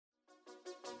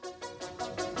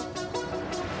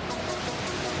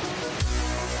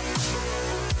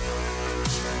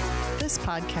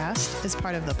podcast is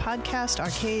part of the Podcast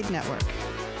Arcade Network.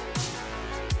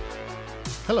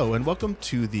 Hello, and welcome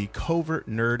to the Covert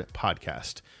Nerd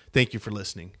Podcast. Thank you for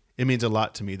listening. It means a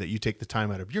lot to me that you take the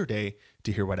time out of your day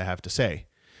to hear what I have to say.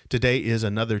 Today is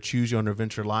another Choose Your Own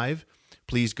Adventure Live.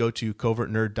 Please go to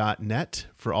covertnerd.net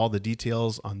for all the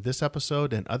details on this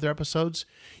episode and other episodes.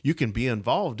 You can be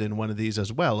involved in one of these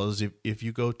as well, as if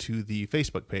you go to the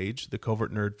Facebook page, the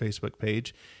Covert Nerd Facebook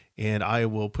page, and I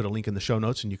will put a link in the show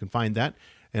notes and you can find that.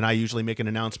 And I usually make an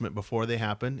announcement before they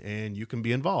happen and you can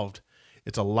be involved.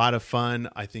 It's a lot of fun.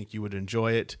 I think you would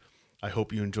enjoy it. I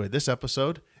hope you enjoyed this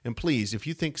episode. And please, if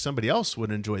you think somebody else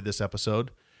would enjoy this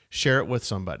episode, share it with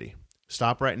somebody.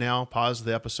 Stop right now, pause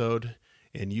the episode,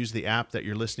 and use the app that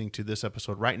you're listening to this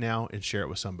episode right now and share it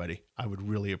with somebody. I would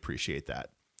really appreciate that.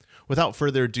 Without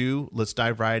further ado, let's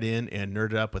dive right in and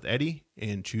nerd it up with Eddie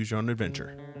and Choose Your Own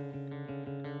Adventure.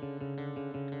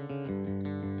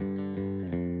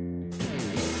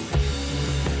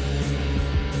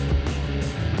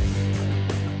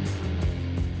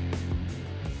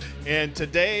 And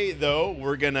today, though,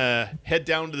 we're going to head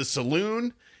down to the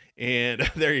saloon. And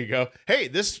there you go. Hey,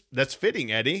 that's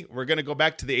fitting, Eddie. We're going to go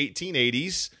back to the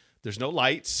 1880s. There's no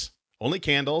lights, only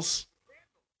candles.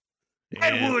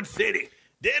 Deadwood City.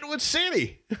 Deadwood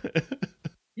City.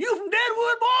 You from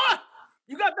Deadwood, boy?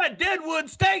 You got that Deadwood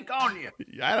stank on you.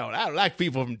 I don't like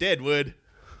people from Deadwood.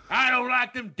 I don't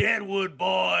like them Deadwood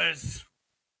boys.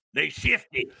 They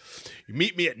shifty. You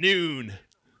meet me at noon.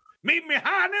 Meet me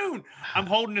high noon. I'm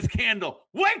holding this candle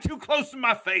way too close to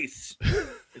my face.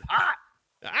 It's hot.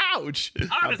 Ouch.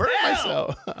 Hot I burned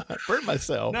myself. I burned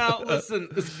myself. Now, listen,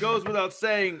 this goes without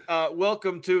saying.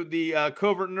 Welcome to the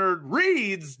Covert Nerd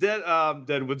Reads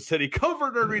Deadwood City.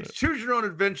 Covert Nerd Reads Choose Your Own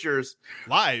Adventures.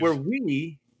 Live. Where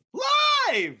we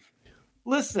live.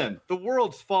 Listen, the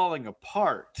world's falling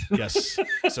apart. Yes.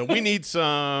 So we need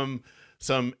some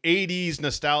 80s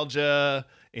nostalgia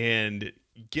and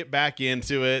get back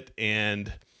into it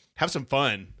and have some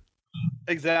fun.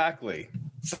 Exactly.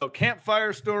 So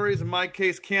campfire stories, in my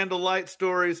case, candlelight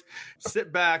stories.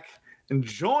 Sit back and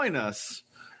join us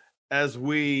as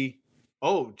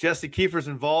Jesse Kiefer's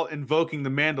invoking the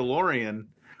Mandalorian,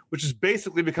 which has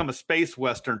basically become a space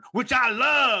western, which I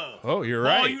love. Oh, you're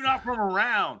right. Oh, you're not from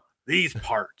around these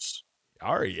parts.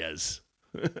 Arias.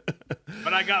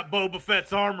 But I got Boba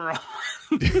Fett's armor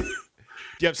on. Do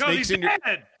you have snakes in your...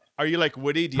 dead. Are you like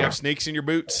Woody? Do you have snakes in your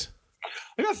boots?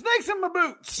 I got snakes in my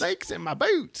boots. Snakes in my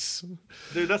boots.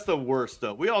 Dude, that's the worst,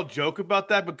 though. We all joke about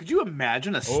that, but could you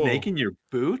imagine a snake in your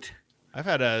boot? I've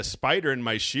had a spider in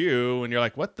my shoe, and you're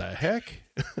like, what the heck?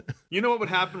 You know what would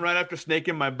happen right after snake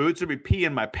in my boots? There'd be pee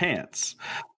in my pants.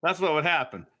 That's what would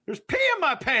happen. There's pee in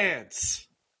my pants.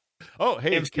 Oh,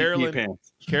 hey, MCP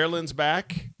pants. Carolyn's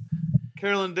back.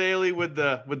 Carolyn Daly with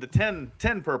the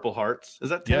 10 purple hearts.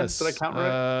 Is that 10? Yes. Did I count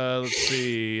right? Let's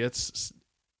see. It's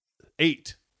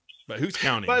 8. But who's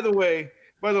counting? By the way,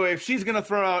 if she's gonna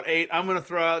throw out 8, I'm gonna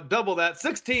throw out double that.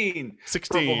 16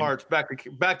 purple hearts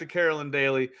back to Carolyn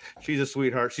Daly. She's a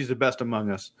sweetheart. She's the best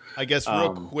among us. I guess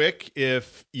real quick,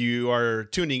 if you are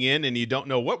tuning in and you don't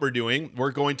know what we're doing,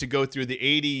 we're going to go through the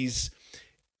 80s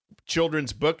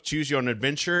children's book, Choose Your Own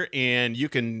Adventure, and you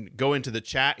can go into the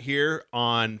chat here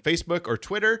on Facebook or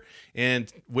Twitter,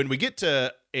 and when we get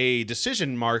to a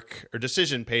decision mark or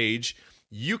decision page,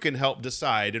 you can help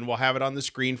decide, and we'll have it on the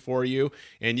screen for you,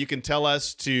 and you can tell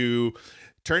us to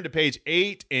turn to page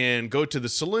 8 and go to the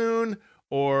saloon,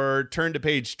 or turn to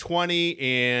page 20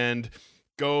 and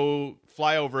go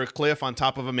fly over a cliff on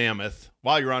top of a mammoth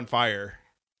while you're on fire.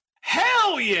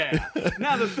 Hell yeah!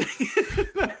 Now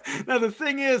the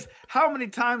thing is, how many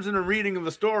times in a reading of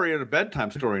a story, in a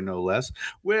bedtime story no less,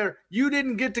 where you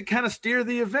didn't get to kind of steer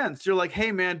the events? You're like,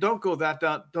 hey man, don't go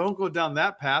down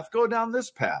that path, go down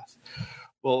this path.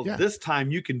 Well, This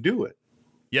time you can do it.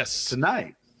 Yes.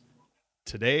 Tonight.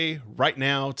 Today, right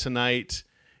now, tonight.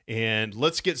 And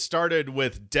let's get started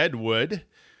with Deadwood,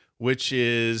 which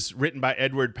is written by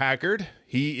Edward Packard.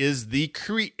 He is the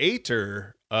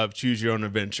creator of Choose Your Own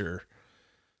Adventure.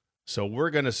 So we're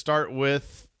going to start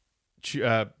with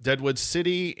Deadwood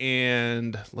City,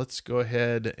 and let's go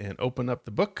ahead and open up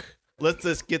the book. Let's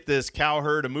just get this cow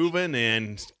herd moving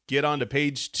and get on to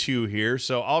page 2 here.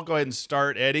 So I'll go ahead and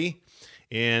start, Eddie,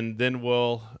 and then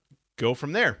we'll go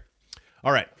from there.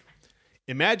 All right.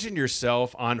 Imagine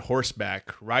yourself on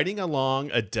horseback riding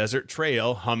along a desert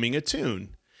trail humming a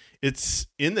tune. It's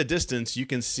in the distance, you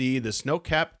can see the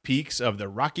snow-capped peaks of the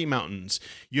Rocky Mountains.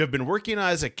 You have been working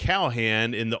as a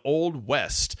cowhand in the Old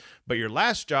West, but your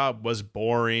last job was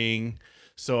boring.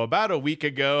 So about a week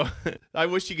ago, I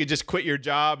wish you could just quit your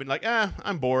job and like,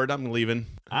 I'm bored. I'm leaving.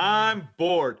 I'm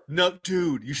bored. No,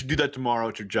 dude, you should do that tomorrow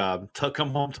at your job.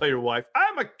 Come home, tell your wife,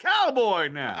 I'm a cowboy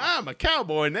now. I'm a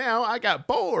cowboy now. I got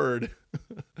bored.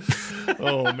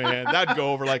 Oh, man. That'd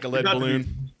go over like a lead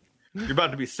balloon. You're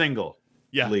about to be single.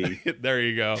 Yeah, Lee. There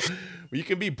you go. You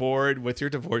can be bored with your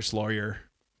divorce lawyer.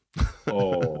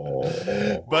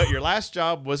 Oh. But your last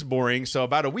job was boring, so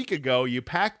about a week ago, you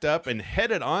packed up and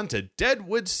headed on to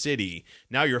Deadwood City.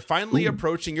 Now you're finally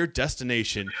approaching your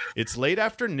destination. It's late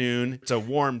afternoon, it's a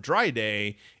warm, dry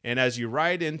day, and as you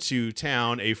ride into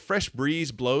town, a fresh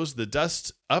breeze blows the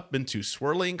dust up into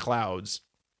swirling clouds.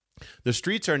 The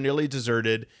streets are nearly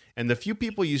deserted, and the few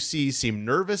people you see seem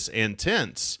nervous and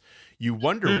tense. You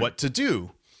wonder what to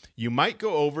do. You might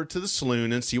go over to the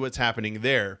saloon and see what's happening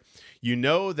there. You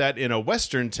know that in a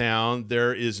western town,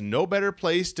 there is no better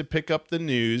place to pick up the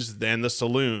news than the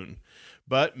saloon.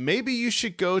 But maybe you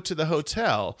should go to the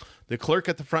hotel. The clerk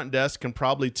at the front desk can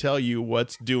probably tell you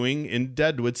what's doing in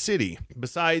Deadwood City.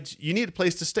 Besides, you need a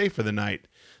place to stay for the night.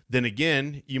 Then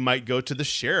again, you might go to the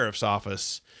sheriff's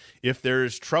office. If there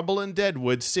is trouble in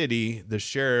Deadwood City, the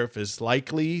sheriff is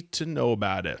likely to know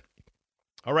about it.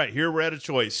 All right, here we're at a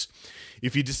choice.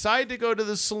 If you decide to go to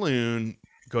the saloon,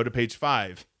 go to page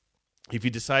 5. If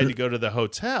you decide to go to the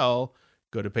hotel,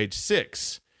 go to page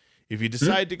 6. If you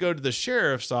decide to go to the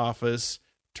sheriff's office,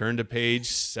 turn to page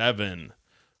 7.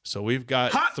 So we've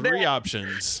got 3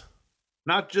 options.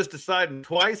 Not just deciding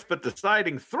twice, but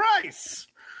deciding thrice.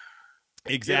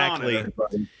 Exactly. Get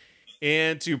on it,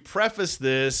 and to preface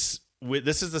this,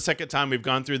 this is the second time we've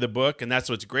gone through the book, and that's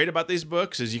what's great about these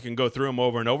books is you can go through them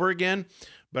over and over again.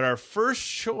 But our first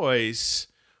choice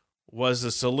was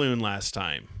the saloon last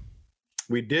time.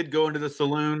 We did go into the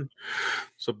saloon,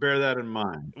 so bear that in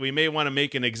mind. We may want to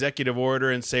make an executive order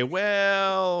and say,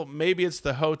 well, maybe it's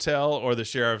the hotel or the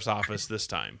sheriff's office this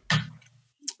time.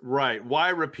 Right. Why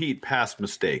repeat past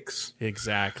mistakes?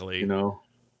 Exactly. You know?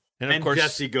 And of course,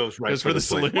 Jesse goes right for the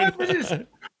saloon. What did we just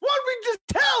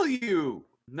tell you?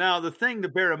 Now, the thing to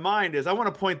bear in mind is I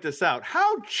want to point this out.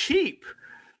 How cheap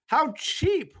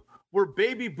were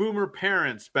baby boomer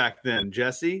parents back then,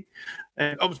 Jesse?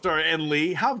 And I'm sorry, and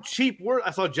Lee. How cheap were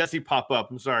I saw Jesse pop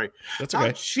up. I'm sorry. That's okay.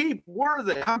 How cheap were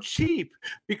they? How cheap?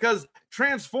 Because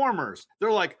Transformers,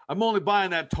 they're like, I'm only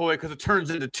buying that toy because it turns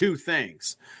into 2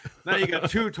 things. Now you got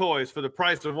 2 toys for the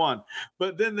price of 1.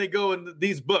 But then they go in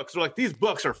these books. They're like, these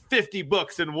books are 50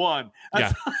 books in one.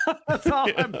 That's all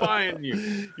I'm buying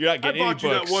you. You're not getting any books. You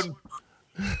that one.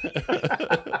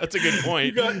 That's a good point.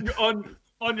 You got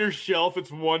on your shelf,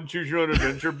 it's one Choose Your Own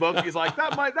Adventure book. He's like,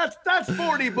 that's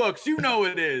 40 books. You know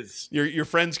it is. Your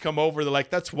friends come over. They're like,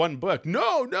 that's 1 book.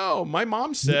 No. My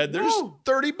mom said there's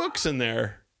 30 books in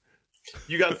there.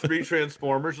 You got 3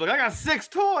 Transformers. You're like, I got 6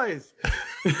 toys.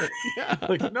 Yeah.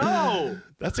 Like, no.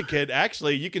 That's a kid.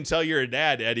 Actually, you can tell you're a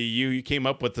dad, Eddie. You came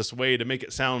up with this way to make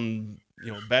it sound,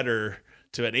 better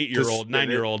to an 8-year-old,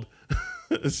 9-year-old.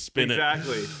 Spin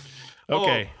exactly. it.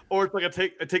 Okay. Or it's like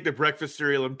I take the breakfast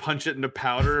cereal and punch it into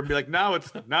powder and be like, now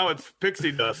it's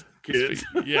pixie dust, kids.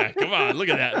 Yeah, come on, look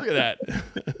at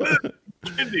that.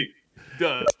 Candy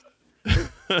dust.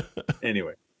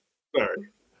 Anyway, sorry.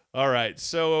 All right.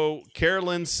 So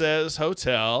Carolyn says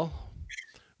hotel.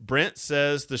 Brent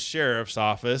says the sheriff's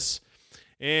office,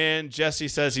 and Jesse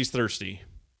says he's thirsty.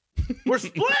 We're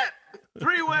split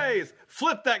 3 ways.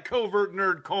 Flip that covert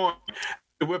nerd coin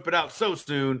to whip it out so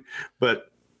soon, but.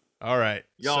 All right.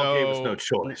 Y'all gave us no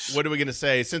choice. What are we going to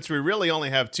say? Since we really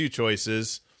only have 2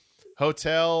 choices,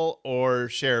 hotel or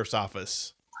sheriff's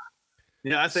office?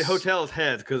 Yeah, I say hotel is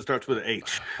heads because it starts with an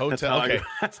H. Hotel.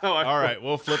 That's how I All right,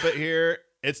 we'll flip it here.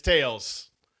 It's tails.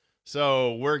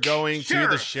 So we're going to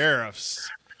the sheriff's.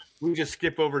 We just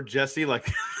skip over Jesse like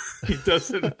it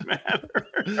doesn't matter.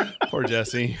 Poor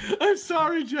Jesse. I'm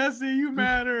sorry, Jesse. You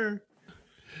matter.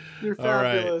 You're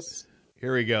fabulous. All right.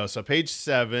 Here we go. So page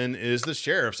 7 is the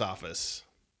sheriff's office.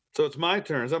 So it's my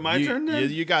turn. Is that my turn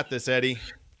then? You got this, Eddie.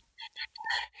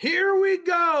 Here we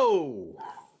go.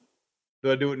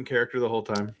 Do I do it in character the whole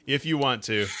time? If you want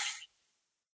to.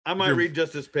 I might read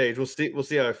just this page. We'll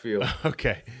see how I feel.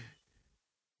 Okay.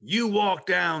 You walk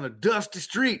down a dusty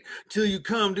street till you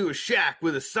come to a shack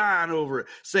with a sign over it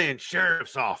saying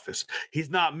sheriff's office. He's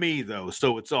not me, though,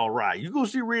 so it's all right. You go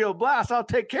see Rio Blast, I'll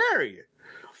take care of you.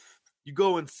 You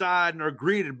go inside and are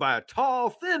greeted by a tall,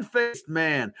 thin-faced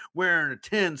man wearing a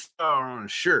 10-star on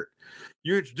his shirt.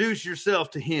 You introduce yourself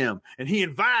to him, and he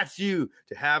invites you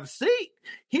to have a seat.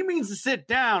 He means to sit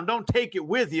down. Don't take it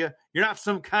with you. You're not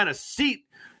some kind of seat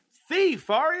thief,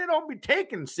 are you? Don't be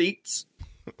taking seats.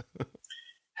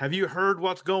 Have you heard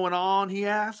what's going on, he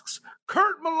asks.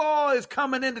 Kurt Malloy is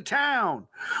coming into town.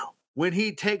 When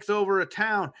he takes over a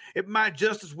town, it might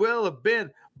just as well have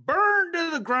been burned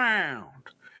to the ground.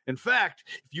 In fact,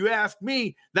 if you ask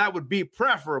me, that would be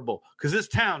preferable because this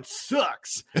town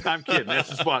sucks. I'm kidding.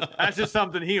 That's just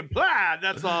something he implied.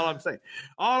 That's all I'm saying.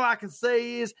 All I can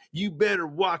say is you better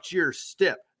watch your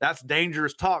step. That's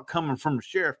dangerous talk coming from the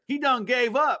sheriff. He done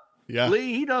gave up. Yeah.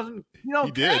 Lee, he don't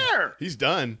care. He's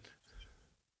done.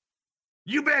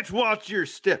 You best watch your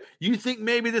step. You think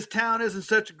maybe this town isn't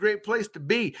such a great place to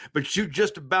be, but you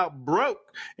just about broke,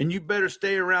 and you better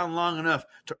stay around long enough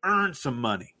to earn some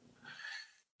money.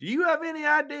 Do you have any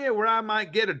idea where I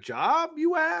might get a job,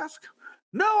 you ask?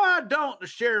 No, I don't, the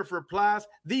sheriff replies,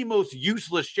 the most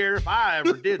useless sheriff I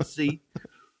ever did see.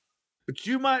 But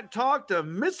you might talk to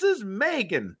Mrs.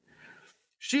 Megan.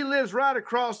 She lives right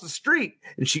across the street,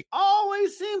 and she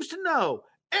always seems to know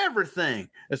everything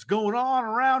that's going on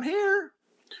around here.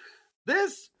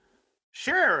 This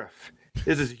sheriff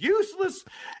is as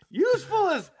useful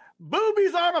as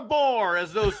boobies on a boar,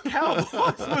 as those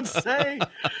cowboys would say.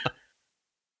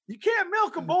 You can't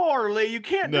milk a boar, Lee. You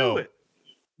can't do it.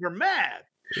 You're mad.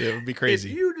 It would be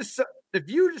crazy. If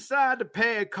you decide to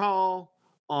pay a call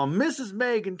on Mrs.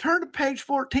 Megan, turn to page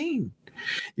 14.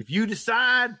 If you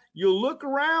decide you'll look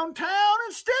around town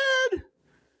instead,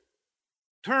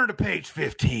 turn to page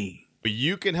 15.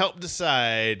 You can help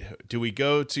decide, do we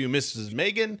go to Mrs.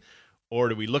 Megan or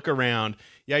do we look around?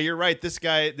 Yeah, you're right. This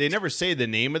guy, they never say the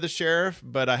name of the sheriff,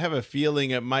 but I have a feeling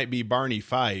it might be Barney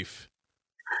Fife.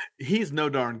 He's no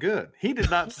darn good. He did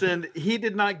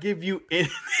not give you any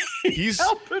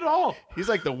help at all. He's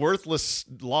like the worthless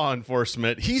law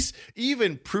enforcement. He's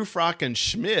even Prufrock and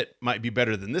Schmidt might be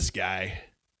better than this guy.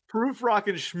 Prufrock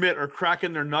and Schmidt are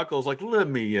cracking their knuckles like, let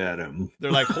me at him.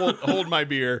 They're like, hold my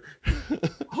beer.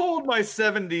 Hold my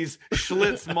 70s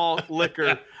Schlitz malt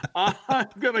liquor. I'm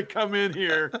going to come in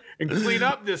here and clean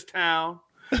up this town.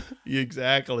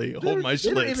 Exactly. Hold my Schlitz.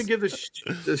 They don't even give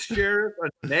the sheriff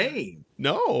a name.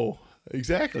 No,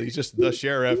 exactly. He's just the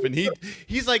sheriff. And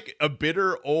he's like a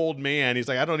bitter old man. He's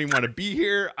like, I don't even want to be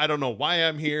here. I don't know why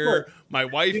I'm here. My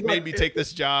wife made me take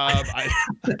this job.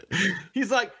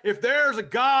 He's like, if there's a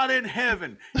God in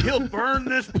heaven, he'll burn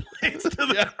this place to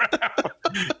the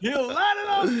ground. He'll light it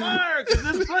on fire because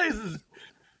this place is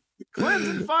the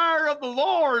cleansing fire of the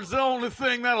Lord is the only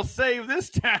thing that'll save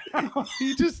this town.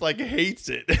 He just like hates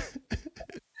it.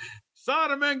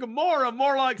 Sodom and Gomorrah,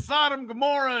 more like Sodom,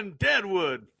 Gomorrah, and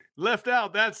Deadwood. Left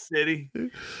out that city.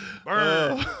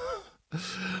 Burn.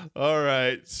 All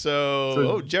right.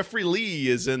 So Jeffrey Lee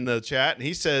is in the chat, and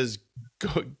he says,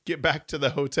 "Go get back to the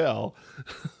hotel."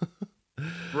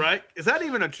 Right? Is that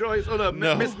even a choice? Oh,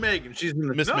 no, Miss Megan. She's in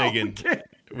the Miss Megan.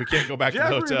 We can't go back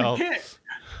Jeffrey, to the hotel. We can't.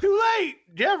 Too late,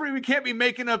 Jeffrey. We can't be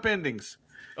making up endings.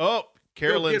 Oh,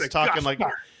 Carolyn's talking like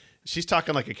she's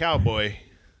talking like a cowboy.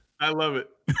 I love it.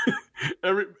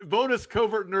 Bonus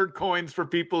covert nerd coins for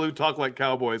people who talk like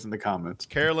cowboys in the comments.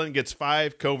 Carolyn gets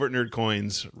 5 covert nerd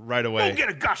coins right away. Go get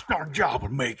a gosh darn job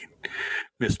with Megan.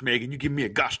 Miss Megan, you give me a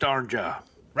gosh darn job.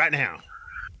 Right now.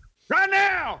 Right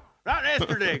now. Not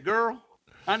yesterday, girl.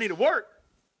 I need to work.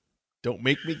 Don't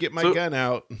make me get my gun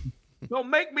out. Don't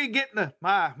make me get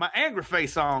my angry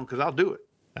face on, because I'll do it.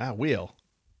 I will.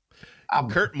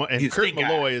 Kurt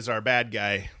Malloy is our bad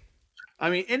guy. I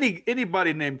mean,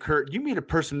 anybody named Kurt, you meet a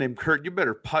person named Kurt, you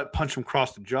better punch him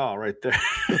across the jaw right there.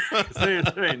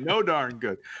 There ain't no darn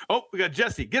good. Oh, we got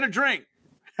Jesse. Get a drink.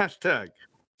 Hashtag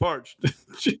parched.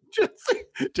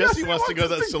 Jesse wants to go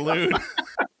to the saloon.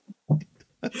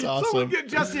 That's awesome. Someone get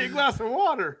Jesse a glass of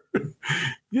water.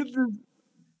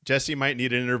 Jesse might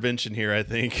need an intervention here, I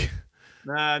think.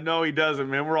 Nah, no, he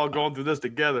doesn't, man. We're all going through this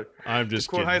together. I'm just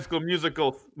kidding. My High School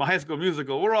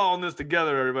Musical. We're all in this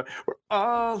together, everybody. We're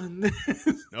all in this.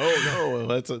 No,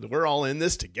 we're all in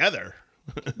this together.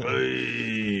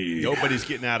 Hey. Nobody's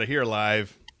getting out of here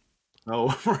alive.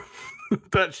 No,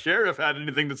 that sheriff had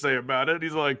anything to say about it.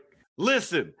 He's like,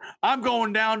 listen, I'm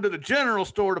going down to the general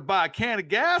store to buy a can of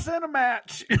gas and a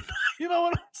match. You know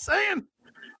what I'm saying?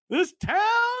 This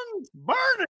town's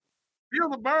burning. Feel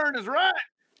the burn is right.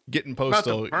 Getting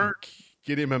postal.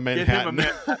 Get him a Manhattan.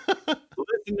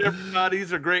 Listen, everybody,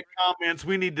 these are great comments.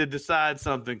 We need to decide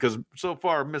something because so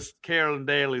far, Miss Carolyn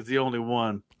Daly is the only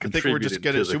one. I think we're just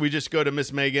gonna. Should we just go to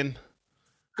Miss Megan?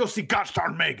 Go see gosh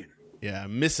darn Megan. Yeah,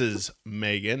 Mrs.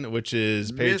 Megan, which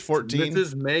is page 14.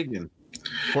 Mrs. Megan.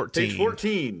 14. Page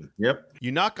 14. Yep.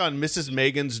 You knock on Mrs.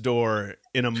 Megan's door.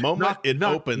 In a moment, it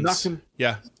opens.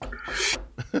 Yeah.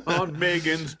 On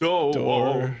Megan's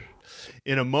door.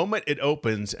 In a moment, it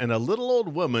opens, and a little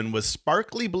old woman with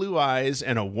sparkly blue eyes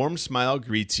and a warm smile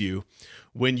greets you.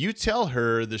 When you tell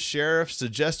her the sheriff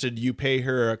suggested you pay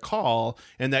her a call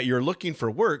and that you're looking for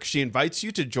work, she invites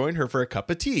you to join her for a cup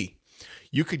of tea.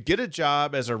 You could get a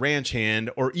job as a ranch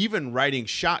hand or even riding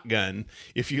shotgun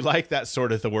if you like that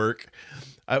sort of the work.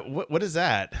 What is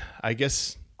that? I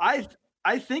guess I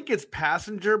think it's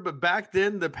passenger, but back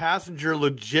then the passenger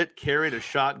legit carried a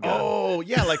shotgun. Oh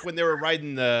yeah, like when they were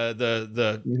riding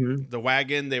the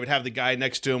wagon, they would have the guy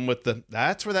next to him with the.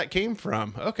 That's where that came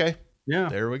from. Okay. Yeah,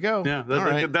 there we go. Yeah,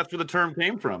 that's where the term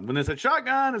came from. When they said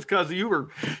shotgun, it's because you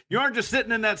aren't just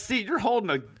sitting in that seat; you're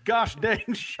holding a gosh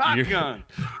dang shotgun.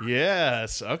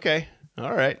 Yes. Okay.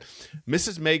 All right.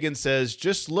 Mrs. Megan says,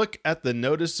 just look at the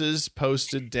notices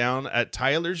posted down at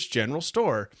Tyler's General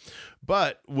Store.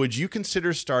 But would you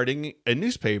consider starting a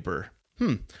newspaper?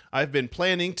 I've been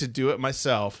planning to do it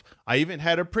myself. I even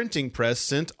had a printing press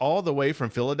sent all the way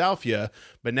from Philadelphia,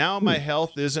 but now my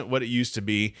health isn't what it used to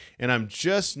be, and I'm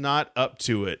just not up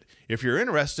to it. If you're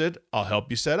interested, I'll help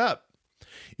you set up.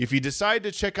 If you decide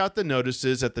to check out the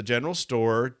notices at the general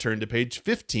store, turn to page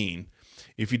 15.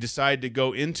 If you decide to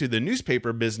go into the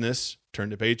newspaper business,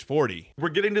 turn to page 40. We're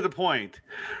getting to the point.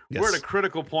 Yes. We're at a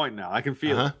critical point now. I can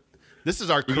feel it. This is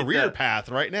our career path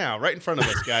right now, right in front of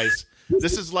us, guys.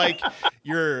 This is like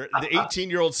you're the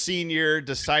 18-year-old senior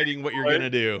deciding what you're going to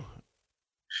do.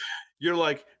 You're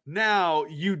like, now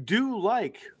you do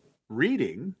like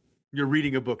reading. You're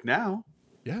reading a book now.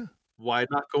 Yeah. Why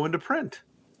not go into print?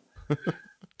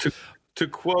 To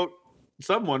quote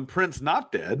someone, print's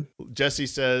not dead. Jesse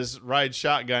says, ride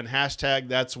shotgun, hashtag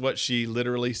that's what she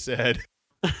literally said.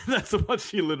 That's what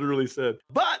she literally said.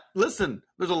 But listen,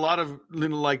 there's a lot of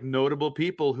like notable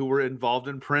people who were involved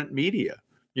in print media.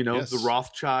 You know, the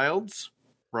Rothschilds,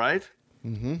 right?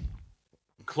 Mm-hmm.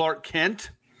 Clark Kent.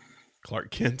 Who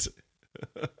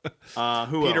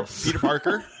else? Peter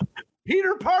Parker.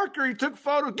 Peter Parker. He took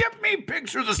photos. Give me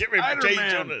pictures of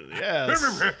Spider-Man. Yes.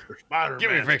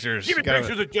 Give me pictures. Give me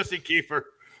pictures of Jesse Kiefer.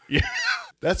 Yeah,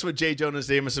 that's what J. Jonah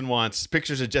Jameson wants.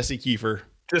 Pictures of Jesse Kiefer.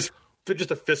 Just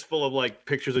a fistful of like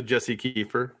pictures of Jesse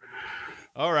Kiefer.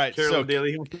 All right. Carolyn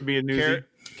Daly wants to be a newsie.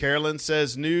 Carolyn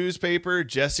says newspaper.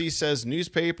 Jesse says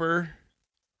newspaper.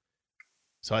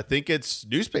 So I think it's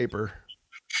newspaper.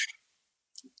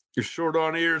 You're short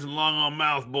on ears and long on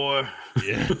mouth, boy.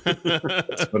 Yeah.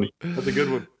 That's funny. That's a good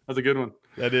one.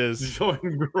 That is. Join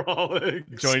Grawlix.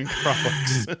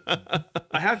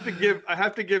 I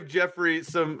have to give Jeffrey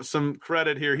some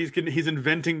credit here. He's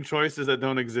inventing choices that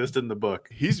don't exist in the book.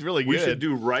 He's really good. We should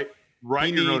do write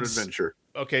your own adventure.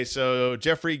 Okay, so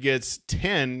Jeffrey gets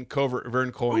 10 Covert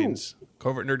Vern coins. Ooh.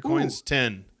 Covert Nerd coins,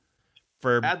 10.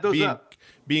 For add those up.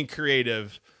 Being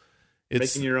creative.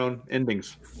 It's making your own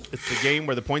endings. It's the game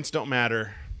where the points don't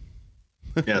matter.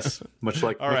 Yes, much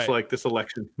like this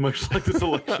election.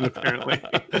 Apparently.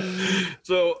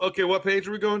 So, okay, what page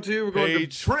are we going to? We're going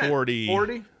page to 40.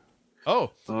 40?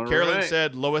 Oh, all Carolyn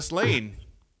said Lois Lane.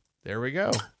 There we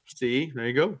go. See, there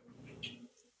you go.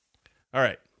 All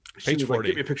right, page 40.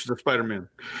 Give me pictures of Spider-Man.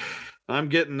 I'm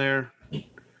getting there.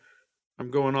 I'm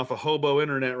going off a hobo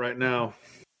internet right now.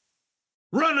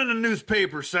 Running a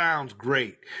newspaper sounds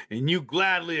great, and you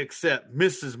gladly accept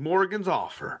Mrs. Morgan's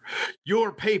offer.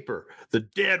 Your paper, the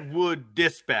Deadwood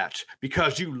Dispatch,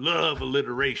 because you love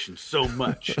alliteration so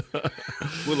much,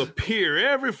 will appear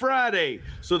every Friday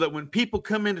so that when people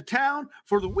come into town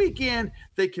for the weekend,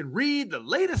 they can read the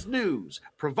latest news,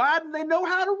 providing they know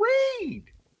how to read.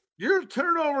 You'll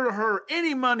turn over to her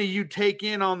any money you take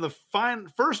in on the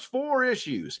first 4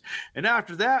 issues, and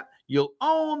after that, you'll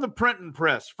own the printing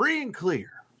press free and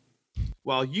clear.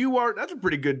 While you are, that's a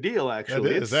pretty good deal,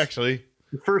 actually. It is, actually.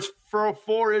 The first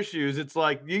 4 issues, it's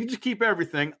like, you just keep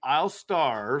everything, I'll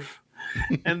starve,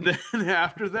 and then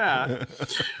after that...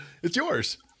 It's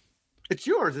yours. It's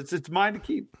yours. It's mine to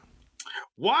keep.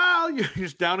 While you're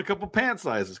just down a couple pant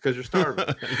sizes because you're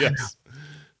starving. Yes.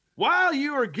 While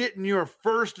you are getting your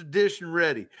first edition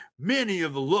ready, many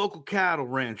of the local cattle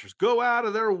ranchers go out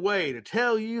of their way to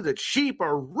tell you that sheep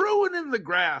are ruining the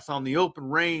grass on the open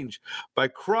range by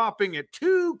cropping it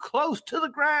too close to the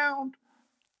ground.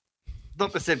 I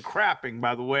thought they said crapping,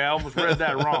 by the way. I almost read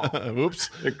that wrong. Oops.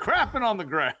 They're crapping on the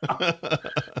ground.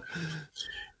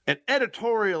 An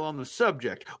editorial on the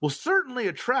subject will certainly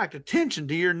attract attention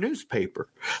to your newspaper.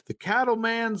 The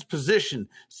cattleman's position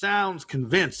sounds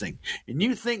convincing, and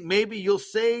you think maybe you'll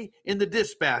say in the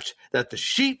dispatch that the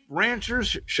sheep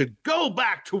ranchers should go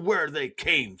back to where they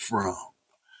came from.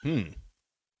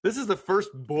 This is the first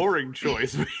boring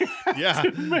choice. Yeah,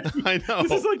 I know.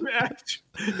 This is like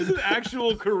this is an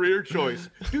actual career choice.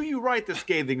 Do you write the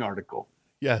scathing article?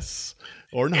 Yes,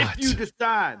 or not.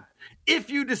 If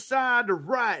you decide to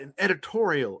write an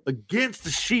editorial against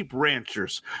the sheep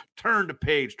ranchers, turn to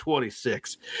page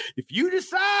 26. If you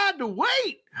decide to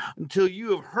wait until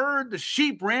you have heard the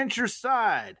sheep ranchers'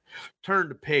 side, turn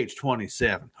to page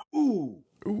 27. Ooh.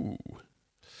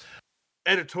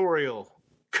 Editorial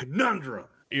conundrum.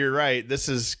 You're right. This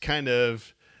is kind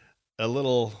of a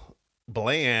little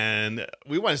bland.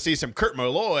 We want to see some Kurt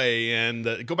Malloy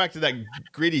and go back to that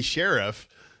gritty sheriff.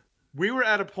 We were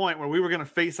at a point where we were going to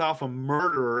face off a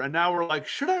murderer, and now we're like,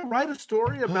 should I write a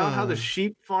story about how the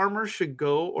sheep farmers should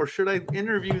go, or should I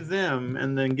interview them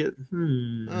and then get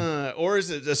or is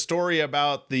it a story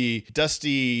about the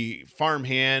dusty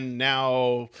farmhand,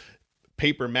 now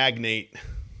paper magnate?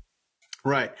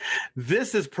 Right.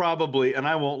 This is probably, and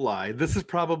I won't lie, this is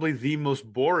probably the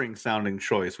most boring sounding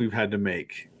choice we've had to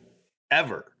make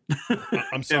ever.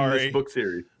 I'm sorry. In this book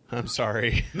series. I'm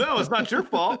sorry. No, it's not your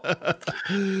fault.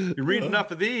 You read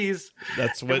enough of these.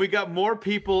 That's what. And we got more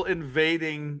people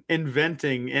inventing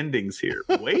endings here.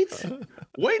 Wait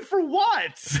for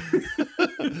what?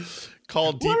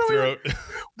 Called Deep Throat.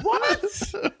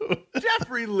 What?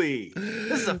 Jeffrey Lee.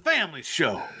 This is a family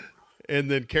show. And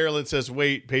then Carolyn says,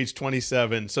 wait, page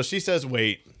 27. So she says,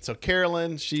 wait. So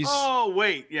Carolyn, she's... Oh,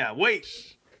 wait. Yeah, wait.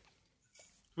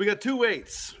 We got two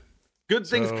waits. Good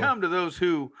things come to those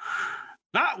who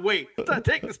not wait.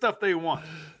 Take the stuff they want.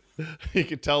 You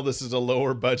can tell this is a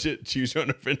lower budget Choose Your Own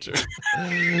Adventure.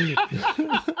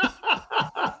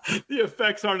 The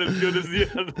effects aren't as good as the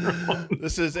other one.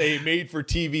 This is a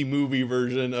made-for-TV movie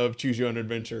version of Choose Your Own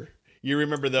Adventure. You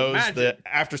remember those? Imagine. The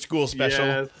after-school special?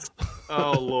 Yes.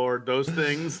 Oh, Lord, those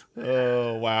things.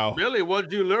 Oh, wow. Billy, what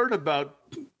did you learn about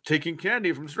taking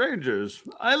candy from strangers?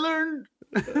 I learned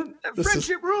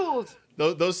friendship rules.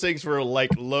 Those things were like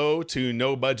low to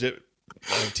no budget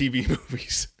TV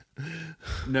movies.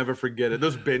 Never forget it.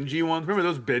 Those Benji ones. Remember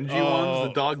those Benji ones?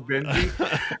 The dog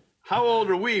Benji? How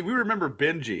old are we? We remember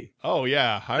Benji. Oh,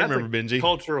 yeah. I remember Benji.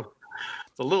 Cultural.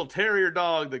 It's a little terrier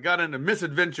dog that got into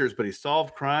misadventures, but he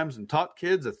solved crimes and taught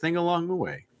kids a thing along the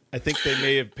way. I think they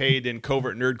may have paid in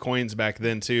covert nerd coins back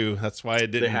then, too. That's why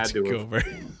it didn't go over.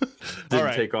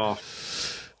 Didn't take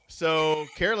off. So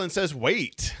Carolyn says,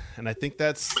 wait. And I think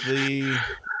that's the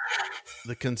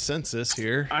consensus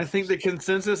here. I think the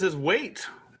consensus is wait.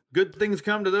 Good things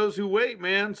come to those who wait,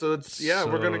 man. So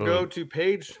we're going to go to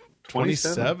page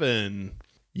 27.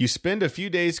 You spend a few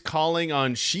days calling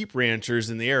on sheep ranchers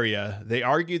in the area. They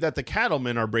argue that the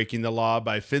cattlemen are breaking the law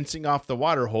by fencing off the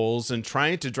water holes and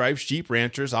trying to drive sheep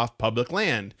ranchers off public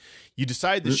land. You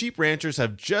decide the sheep ranchers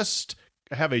have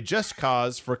a just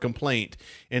cause for complaint,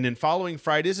 and in following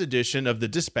Friday's edition of the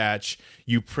Dispatch,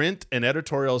 you print an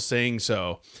editorial saying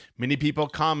so. Many people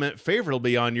comment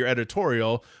favorably on your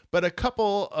editorial, but a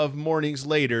couple of mornings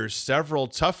later, several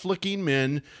tough-looking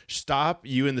men stop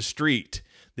you in the street.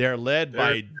 They're led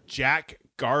by Jack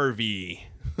Garvey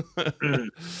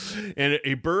and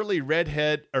a burly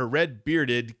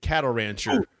red-bearded cattle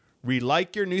rancher. We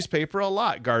like your newspaper a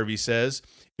lot, Garvey says.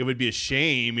 It would be a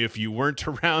shame if you weren't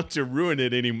around to run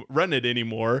it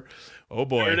anymore. Oh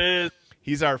boy. There it is.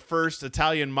 He's our first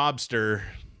Italian mobster.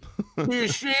 It'd be a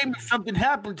shame if something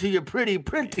happened to your pretty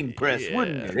printing press,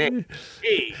 wouldn't it?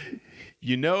 Hey.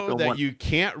 You know that you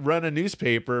can't run a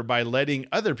newspaper by letting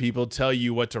other people tell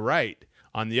you what to write.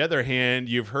 On the other hand,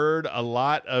 you've heard a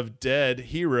lot of dead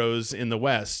heroes in the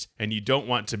West, and you don't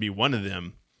want to be one of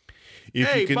them.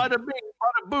 Bada bing,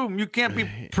 bada boom. You can't be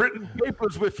printing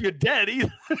papers with your dead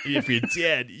either. If you're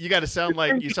dead, you got to sound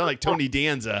like Tony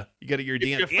Danza. You got to hear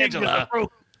Angela.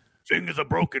 Fingers are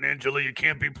broken, Angela. You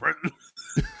can't be printing.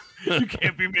 You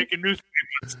can't be making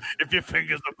newspapers if your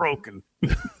fingers are broken.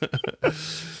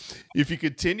 If you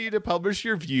continue to publish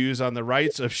your views on the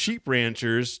rights of sheep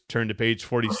ranchers, turn to page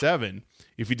 47.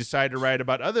 If you decide to write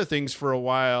about other things for a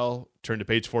while, turn to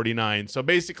page 49. So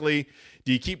basically,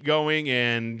 do you keep going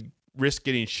and risk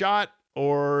getting shot,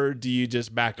 or do you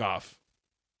just back off?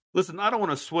 Listen, I don't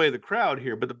want to sway the crowd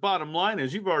here, but the bottom line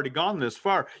is you've already gone this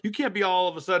far. You can't be all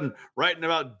of a sudden writing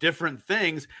about different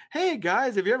things. Hey,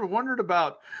 guys, have you ever wondered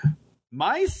about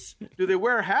mice? Do they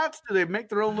wear hats? Do they make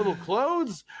their own little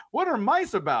clothes? What are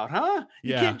mice about, huh?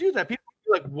 You can't do that. People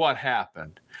be like, what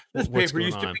happened? This paper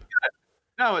used to be good.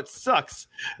 Now it sucks.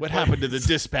 What happened to the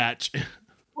Dispatch?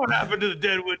 What happened to the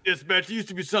Deadwood Dispatch? It used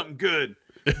to be something good.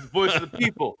 The voice of the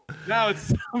people. Now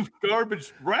it's some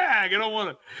garbage rag. I don't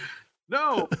want to.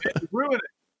 No, you ruin it.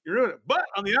 You ruin it. But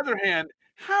on the other hand,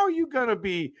 how are you going to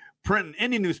be printing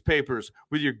any newspapers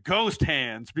with your ghost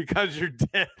hands because you're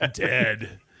dead?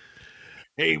 Dead.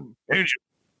 Hey,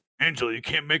 Angela, you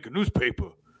can't make a newspaper.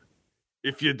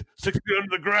 If you're 6 feet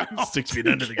under the ground. 6 feet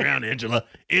under the ground, Angela.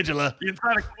 Angela. You're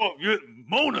inside a coffin.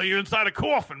 Mona, you're inside a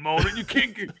coffin, Mona. You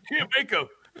can't make a paper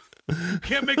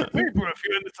if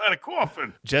you're inside a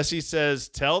coffin. Jesse says,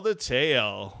 tell the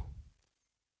tale.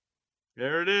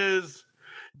 There it is.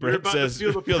 Brett You're about says,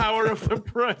 to feel the power of the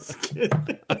press.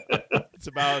 It's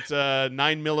about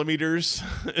 9 millimeters.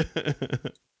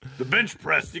 The bench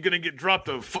press, you're going to get dropped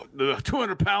the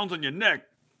 200 pounds on your neck.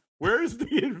 Where's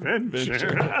the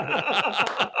adventure?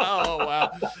 Oh,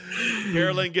 wow.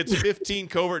 Carolyn gets 15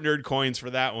 Covert Nerd coins for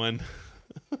that one.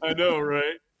 I know,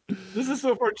 right? This is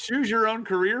so far choose your own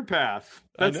career path.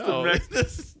 That's I know. the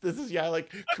next. This is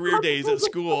like career days at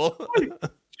school.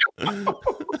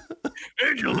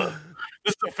 Angela,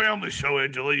 this is a family show,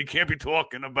 Angela. You can't be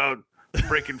talking about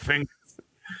breaking fingers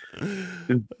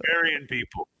and burying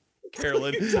people.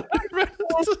 Carolyn.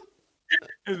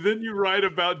 And then you write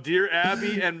about Dear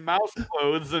Abby and mouse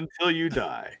clothes until you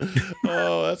die.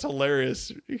 Oh, that's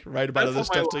hilarious. You can write about other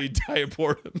stuff till you die of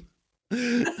boredom.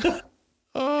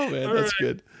 Oh, man, that's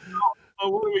good. Oh,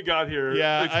 what do we got here?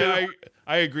 Yeah,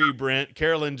 I agree, Brent.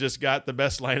 Carolyn just got the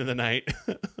best line of the night.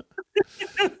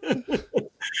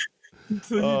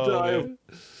 Until you die. Man.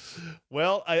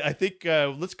 Well, I think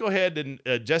let's go ahead and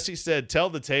Jesse said tell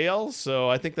the tale. So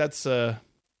I think that's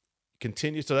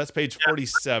continue. So that's page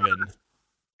 47.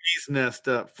 He's messed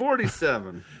up.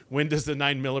 47. When does the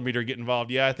 9 millimeter get involved?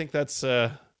 Yeah, I think that's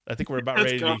I think we're about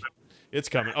ready to be. It's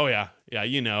coming. Oh yeah. Yeah,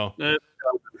 you know.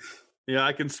 Yeah,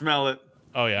 I can smell it.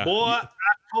 Oh yeah. Boy, I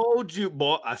told you,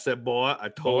 boy. I said, boy, I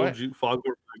told you.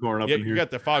 Foghorn up in here. You got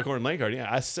the Foghorn Leghorn.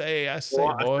 Yeah, I say, boy.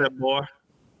 I said, boy.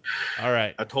 All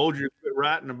right. I told you to quit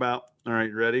writing about. All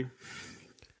right, ready?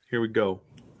 Here we go.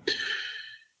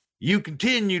 You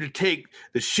continue to take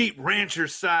the sheep rancher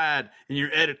side in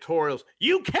your editorials.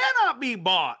 You cannot be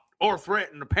bought or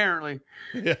threatened, apparently.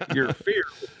 Yeah. You're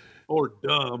fearful or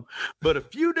dumb. But a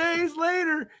few days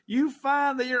later, you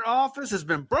find that your office has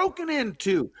been broken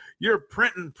into, your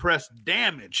printing press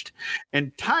damaged,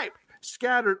 and type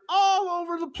scattered all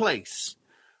over the place.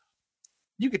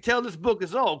 You could tell this book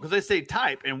is old because they say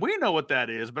type, and we know what that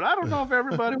is, but I don't know if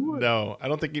everybody would. No, I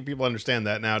don't think people understand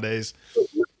that nowadays.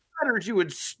 Letters you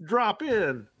would drop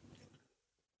in.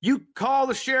 You call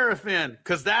the sheriff in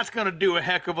because that's going to do a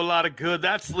heck of a lot of good.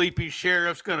 That sleepy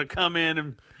sheriff's going to come in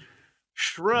and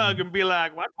shrug and be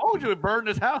like, well, I told you it burned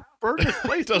his house, burned his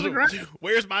place to the ground.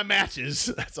 Where's my matches?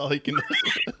 That's all he can do.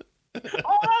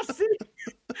 All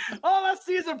I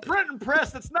see is a printing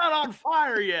press that's not on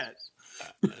fire yet.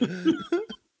 You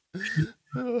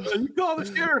call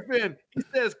the sheriff in. He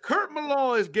says, Kurt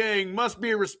Malloy's gang must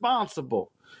be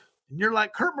responsible. And you're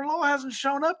like, Kurt Malloy hasn't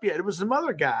shown up yet. It was some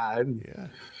other guy. Yeah.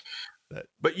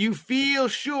 But you feel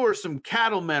sure some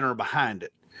cattlemen are behind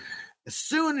it. As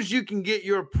soon as you can get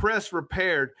your press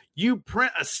repaired, you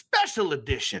print a special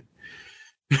edition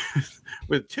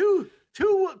with two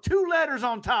letters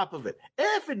on top of it,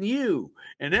 F and U,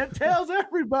 and it tells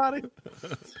everybody.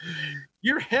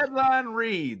 Your headline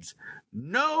reads,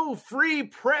 "No free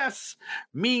press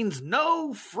means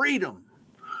no freedom."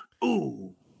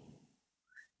 Ooh.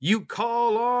 You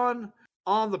call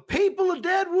on the people of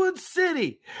Deadwood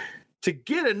City to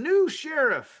get a new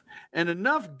sheriff and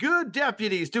enough good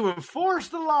deputies to enforce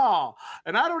the law.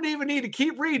 And I don't even need to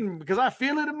keep reading because I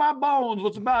feel it in my bones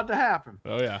what's about to happen.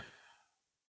 Oh, yeah.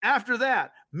 After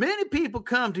that, many people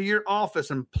come to your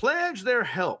office and pledge their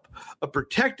help. A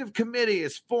protective committee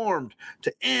is formed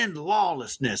to end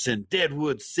lawlessness in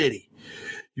Deadwood City.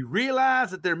 You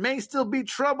realize that there may still be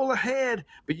trouble ahead,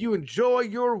 but you enjoy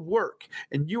your work,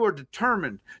 and you are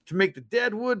determined to make the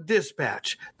Deadwood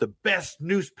Dispatch the best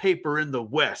newspaper in the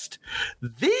West.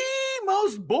 The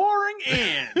most boring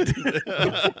end.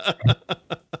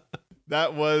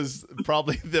 That was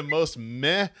probably the most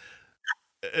meh.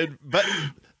 But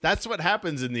that's what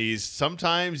happens in these.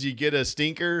 Sometimes you get a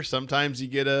stinker. Sometimes you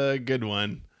get a good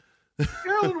one.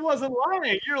 Carolyn wasn't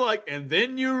lying. You're like, and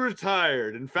then you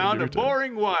retired and found a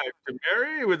boring wife to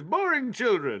marry with boring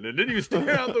children. And then you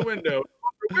stare out the window and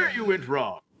wonder where you went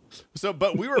wrong. So,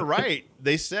 but we were right.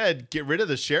 They said, get rid of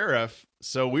the sheriff.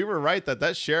 So we were right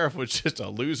that sheriff was just a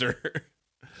loser.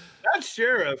 That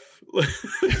sheriff,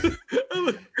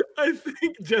 I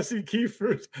think Jesse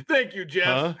Kiefer's. Thank you, Jeff.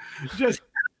 Huh? Jesse.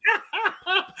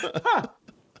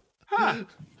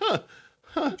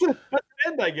 That's the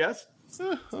end, I guess.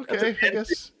 Okay, I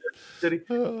guess.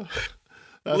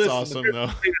 That's awesome, though.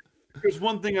 There's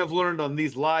one thing I've learned on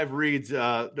these live reads,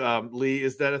 Lee,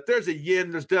 is that if there's a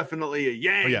yin, there's definitely a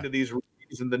yang to these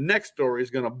reads, and the next story is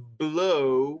going to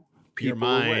blow people your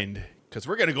mind because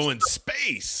we're going to go in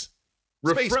space.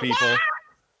 Space people.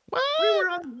 What? We were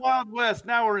on the Wild West.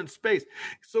 Now we're in space.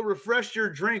 So refresh your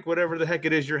drink, whatever the heck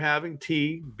it is you're having.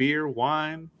 Tea, beer,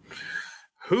 wine,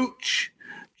 hooch,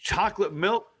 chocolate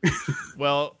milk.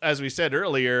 Well, as we said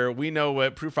earlier, we know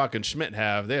what Prufrock and Schmidt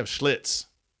have. They have Schlitz.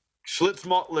 Schlitz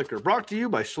malt liquor, brought to you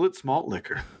by Schlitz malt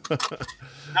liquor.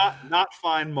 not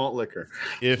fine malt liquor.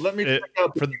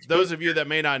 For those of you that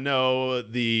may not know,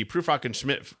 the Prufrock and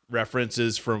Schmidt reference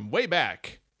is from way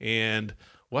back, and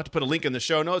we'll have to put a link in the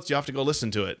show notes. You have to go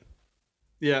listen to it.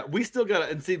 Yeah, we still got to,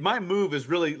 and see, my move is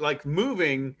really like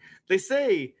moving. They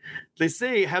say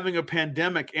having a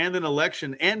pandemic and an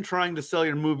election and trying to sell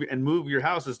your movie and move your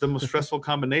house is the most stressful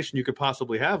combination you could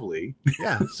possibly have, Lee.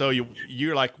 Yeah. So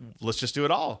you're like, let's just do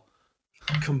it all.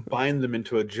 Combine them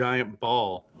into a giant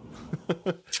ball.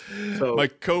 So my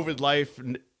COVID life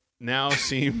now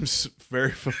seems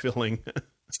very fulfilling.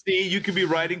 See, you could be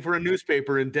writing for a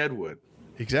newspaper in Deadwood.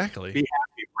 Exactly. Be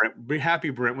happy, Brent. Be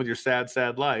happy, Brent, with your sad,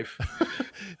 sad life.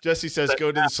 Jesse says,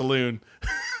 go to the saloon.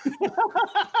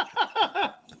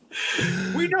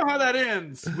 We know how that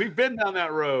ends. We've been down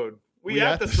that road. We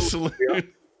at the saloon.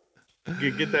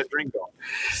 Get that drink going.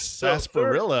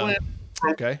 Sarsaparilla.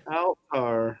 Okay.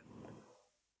 Altair.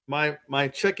 My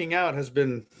checking out has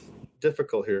been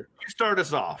difficult here. You start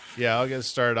us off. Yeah, I'll get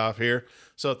started off here.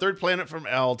 So, third planet from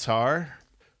Altair,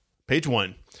 page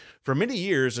 1. For many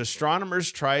years,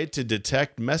 astronomers tried to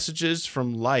detect messages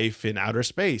from life in outer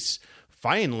space.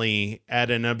 Finally,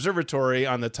 at an observatory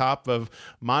on the top of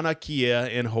Mauna Kea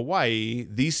in Hawaii,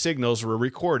 these signals were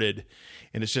recorded.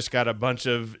 And it's just got a bunch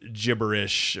of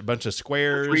gibberish, a bunch of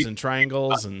squares and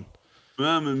triangles. And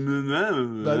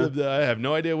I have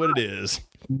no idea what it is.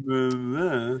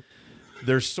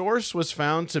 Their source was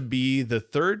found to be the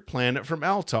third planet from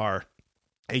Altair,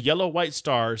 a yellow-white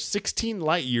star 16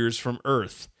 light years from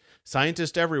Earth.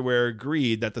 Scientists everywhere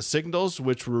agreed that the signals,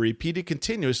 which were repeated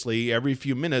continuously every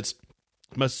few minutes,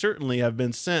 must certainly have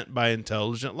been sent by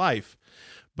intelligent life,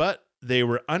 but they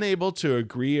were unable to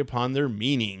agree upon their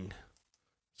meaning.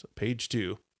 So, page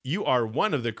 2. You are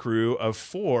one of the crew of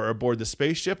 4 aboard the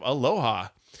spaceship Aloha.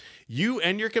 You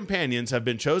and your companions have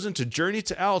been chosen to journey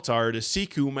to Altair to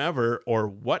seek whomever or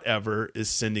whatever is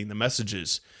sending the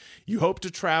messages. You hope to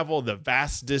travel the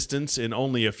vast distance in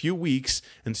only a few weeks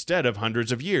instead of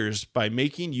hundreds of years by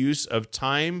making use of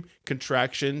time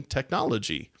contraction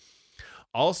technology.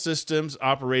 All systems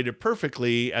operated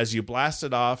perfectly as you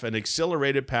blasted off and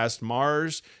accelerated past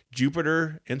Mars,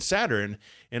 Jupiter, and Saturn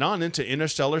and on into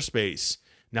interstellar space.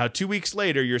 Now, 2 weeks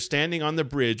later, you're standing on the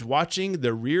bridge watching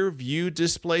the rear view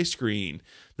display screen.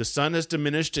 The sun has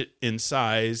diminished it in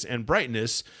size and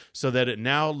brightness so that it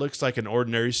now looks like an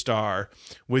ordinary star.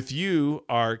 With you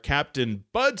are Captain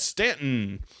Bud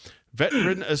Stanton,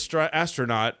 veteran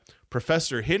astronaut,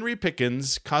 Professor Henry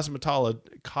Pickens,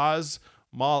 cosmologist,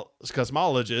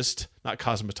 not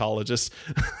cosmetologist,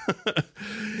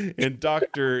 and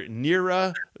Dr.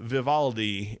 Nira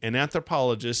Vivaldi, an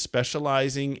anthropologist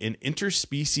specializing in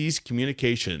interspecies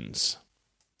communications.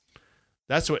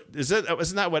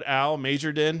 Isn't that what Al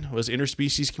majored in, was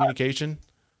interspecies communication?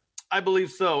 I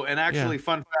believe so. And actually,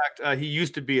 fun fact, he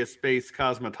used to be a space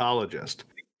cosmetologist.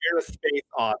 You're a space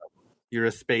autumn. You're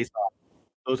a space autumn.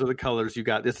 Those are the colors you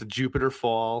got. It's a Jupiter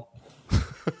fall.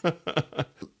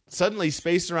 Suddenly,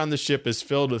 space around the ship is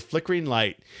filled with flickering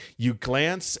light. You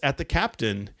glance at the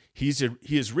captain. He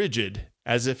is rigid,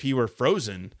 as if he were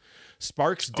frozen.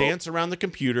 Sparks dance around the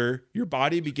computer. Your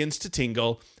body begins to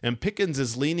tingle, and Pickens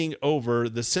is leaning over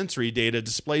the sensory data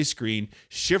display screen,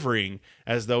 shivering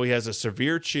as though he has a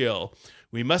severe chill.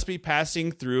 We must be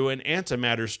passing through an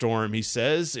antimatter storm, he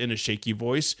says in a shaky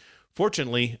voice.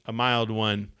 Fortunately, a mild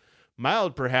one.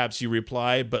 Mild, perhaps, you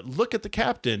reply, but look at the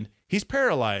captain. He's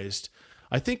paralyzed.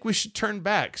 I think we should turn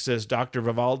back, says Dr.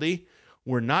 Vivaldi.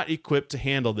 We're not equipped to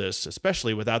handle this,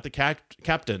 especially without the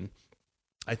captain.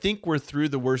 I think we're through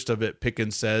the worst of it,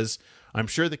 Pickens says. I'm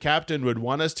sure the captain would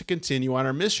want us to continue on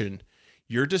our mission.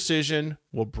 Your decision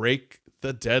will break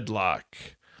the deadlock.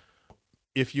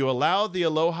 If you allow the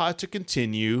Aloha to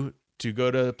continue to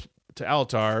go to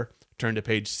Altair, turn to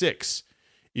page 6.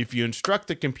 If you instruct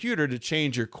the computer to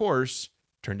change your course,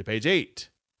 turn to page 8.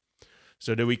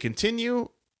 So do we continue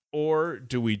or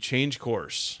do we change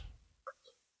course?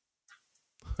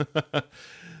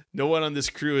 No one on this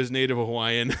crew is native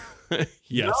Hawaiian.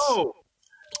 Yes. No.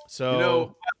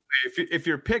 So if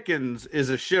your Pickens is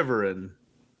a shivering,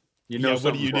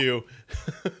 what do you do?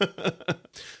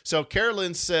 So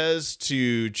Carolyn says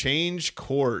to change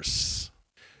course.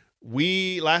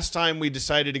 Last time we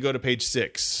decided to go to page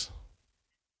 6.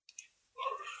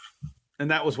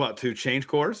 And that was what, to change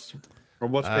course? Or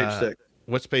what's page 6?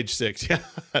 What's page 6? Yeah.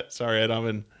 Sorry, I don't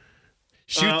even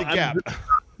shoot the gap.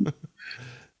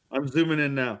 I'm zooming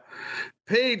in now.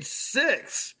 Page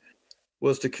 6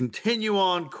 was to continue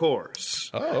on course.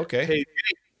 Oh, okay. Page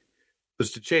 8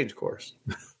 was to change course.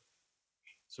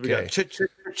 So we got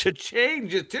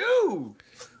change it too.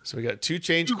 So we got 2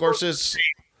 change courses.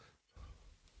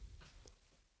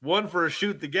 One for a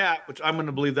shoot the gap, which I'm going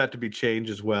to believe that to be change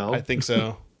as well. I think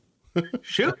so.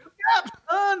 Shoot the gap,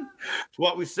 son. It's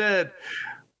what we said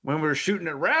when we were shooting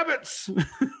at rabbits.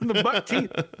 The buck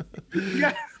teeth.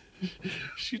 Yeah.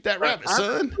 Shoot that rabbit,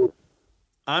 son.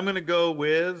 I'm going to go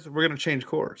with, we're going to change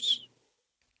course.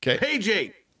 Okay. Page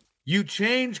 8. You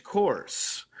change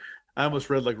course. I almost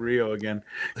read like Rio again.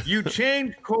 You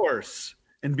change course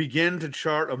and begin to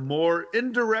chart a more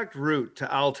indirect route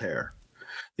to Altair.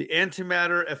 The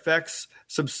antimatter effects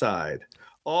subside.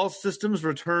 All systems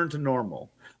return to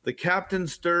normal. The captain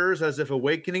stirs as if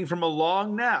awakening from a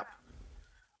long nap.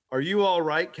 Are you all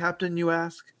right, Captain, you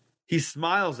ask? He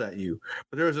smiles at you,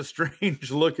 but there is a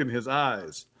strange look in his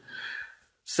eyes.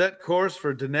 Set course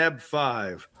for Deneb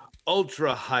 5.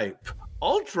 Ultra hype.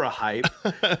 Ultra hype?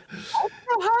 Ultra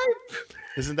hype?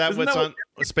 Isn't that what's on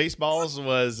Spaceballs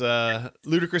was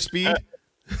ludicrous speed?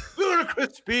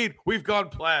 Ludicrous speed. We've gone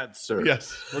plaid, sir.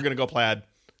 Yes, we're going to go plaid.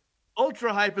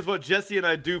 Ultra hype is what Jesse and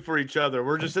I do for each other.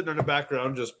 We're just sitting in the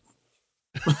background just...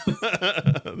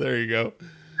 There you go.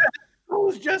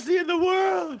 Who's Jesse in the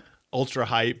world? Ultra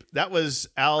hype. That was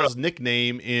Al's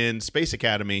nickname in Space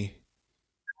Academy.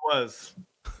 It was.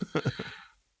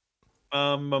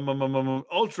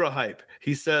 Ultra hype,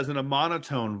 he says in a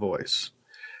monotone voice.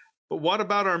 But what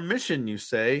about our mission, you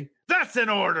say? That's in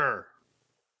order.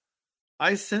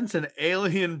 I sense an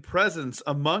alien presence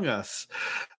among us,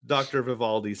 Dr.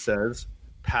 Vivaldi says,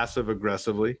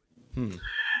 passive-aggressively. It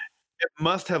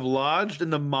must have lodged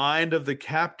in the mind of the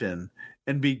captain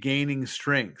and be gaining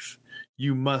strength.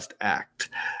 You must act.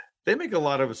 They make a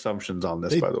lot of assumptions on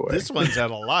this, by the way. This one's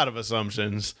had a lot of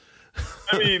assumptions.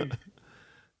 I mean,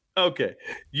 okay.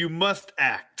 You must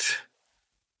act.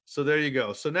 So there you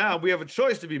go. So now we have a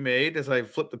choice to be made as I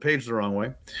flip the page the wrong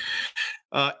way.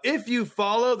 If you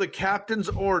follow the captain's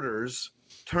orders,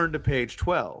 turn to page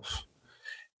 12.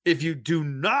 If you do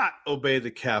not obey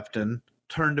the captain,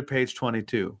 turn to page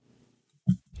 22.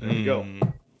 There you go.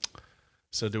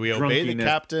 So do we obey the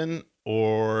captain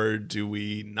or do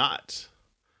we not?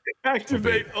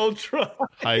 Activate Ultra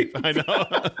Hype. I know.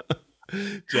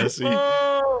 Jesse.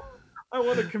 Oh, I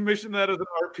want to commission that as an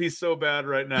art piece so bad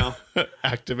right now.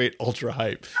 Activate Ultra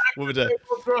Hype. What would that?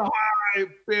 Ultra Hype.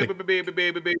 Baby.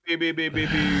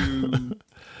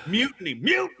 Mutiny.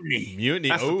 Mutiny.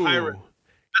 That's the pirate.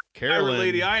 Carolyn. Pirate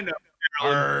lady I know.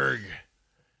 Arg.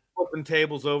 Flipping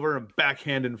tables over and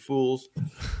backhanding fools.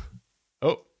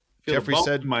 Oh, Jeffrey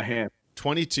said my hand.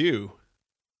 22.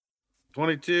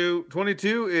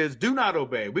 22 is do not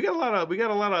obey. We got a lot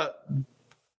of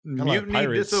mutiny,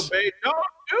 disobey. Don't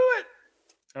do it.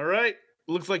 All right.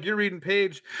 Looks like you're reading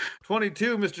page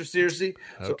 22, Mr. Searcy.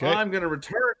 So Okay. I'm going to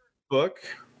return the book.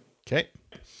 Okay.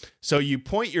 So you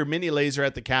point your mini laser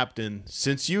at the captain.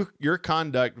 Since your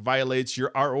conduct violates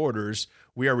our orders,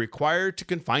 we are required to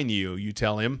confine you, you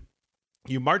tell him.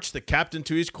 You march the captain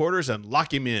to his quarters and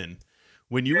lock him in.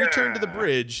 When you return to the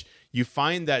bridge, you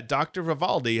find that Dr.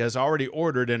 Vivaldi has already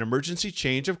ordered an emergency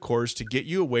change of course to get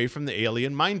you away from the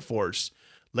alien mind force.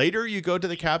 Later, you go to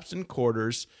the captain's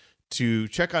quarters to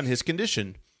check on his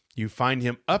condition. You find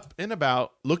him up and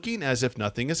about, looking as if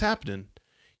nothing is happening.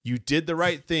 You did the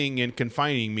right thing in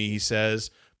confining me, he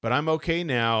says, but I'm okay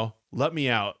now. Let me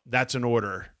out. That's an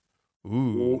order.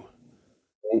 Ooh.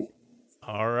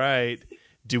 All right.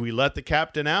 Do we let the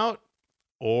captain out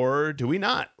or do we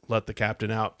not let the captain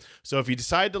out? So if you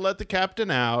decide to let the captain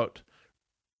out,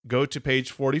 go to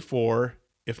page 44.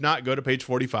 If not, go to page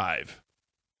 45.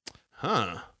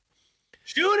 Huh.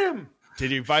 Shoot him.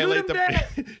 Did he violate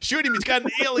Shoot him. He's got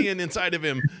an alien inside of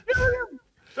him. Shoot him.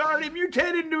 It's already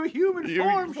mutated into a human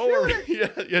form. Shoot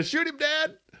him. Yeah, shoot him,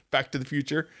 Dad. Back to the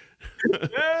Future.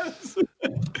 Yes.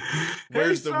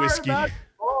 Where's the whiskey?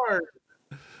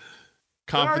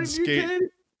 Confiscate.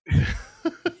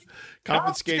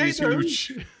 Confiscate his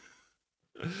hooch.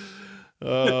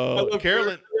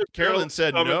 Carolyn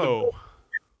said no.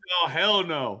 Oh, hell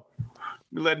no.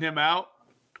 You letting him out?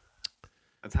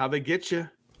 That's how they get you.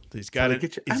 He's got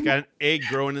an egg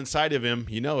growing inside of him.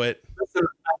 You know it. Listen,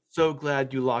 I'm so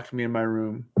glad you locked me in my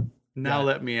room. Now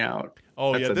let me out.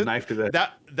 Oh, that's a knife to the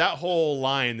that whole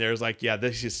line there is like, yeah,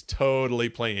 this is totally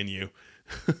playing you.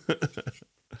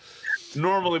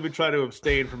 Normally we try to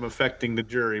abstain from affecting the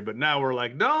jury, but now we're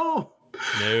like, no.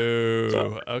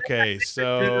 Okay,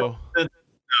 so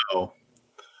no.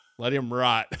 Let him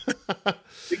rot. I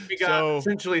think we got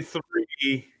essentially 3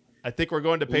 I think we're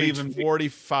going to page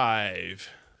 45.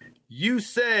 You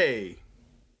say,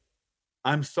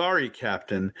 "I'm sorry,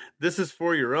 Captain. This is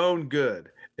for your own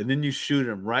good." And then you shoot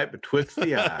him right betwixt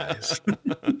the eyes.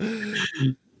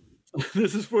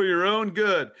 "This is for your own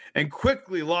good," and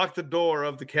quickly lock the door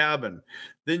of the cabin.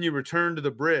 Then you return to the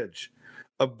bridge.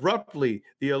 Abruptly,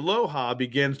 the Aloha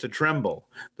begins to tremble.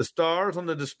 The stars on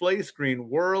the display screen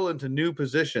whirl into new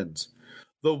positions.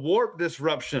 Time warp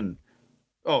disruption,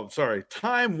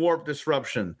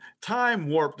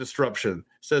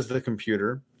 says the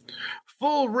computer.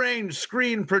 "Full range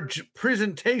screen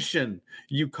presentation,"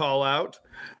 you call out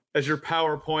as your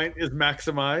PowerPoint is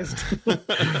maximized.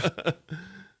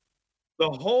 The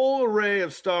whole array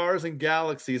of stars and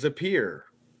galaxies appears.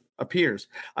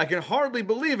 "I can hardly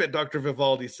believe it," Dr.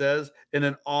 Vivaldi says in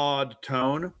an awed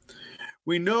tone.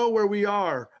 "We know where we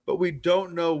are, but we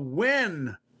don't know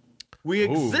when we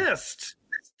exist."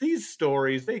 These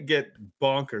stories, they get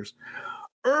bonkers.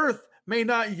 "Earth may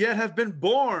not yet have been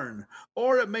born,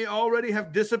 or it may already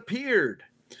have disappeared.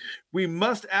 We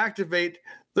must activate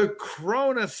the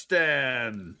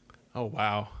Chronostan." Oh,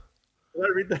 wow. Did I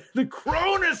read that? The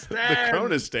Chronostan. The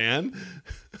Chronostan.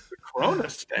 The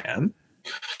Chronostan.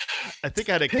 I think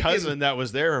I had a cousin that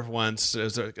was there once.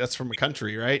 That's from a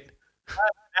country, right?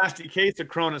 Nasty case of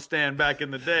Chronostan back in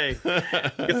the day.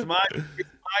 Get some eye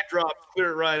drops,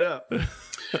 clear it right up.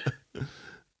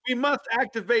 "We must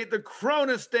activate the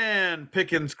Chronostan,"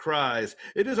 Pickens cries.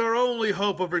 "It is our only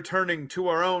hope of returning to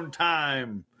our own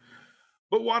time."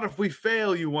 "But what if we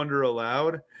fail?" you wonder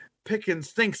aloud.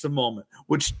 Pickens thinks a moment,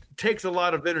 which takes a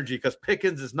lot of energy because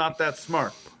Pickens is not that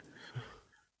smart.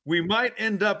 "We might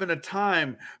end up in a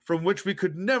time from which we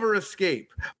could never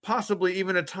escape, possibly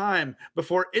even a time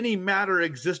before any matter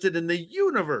existed in the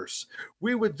universe.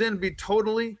 We would then be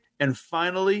totally and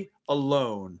finally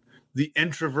alone. The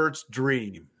introvert's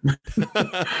dream."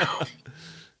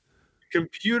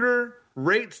 Computer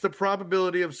rates the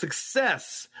probability of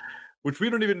success, which we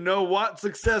don't even know what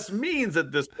success means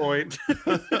at this point,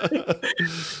 at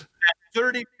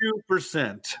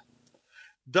 32%.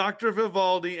 Dr.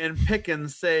 Vivaldi and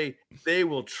Pickens say they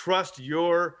will trust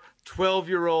your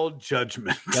 12-year-old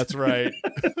judgment. That's right.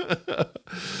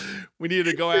 We need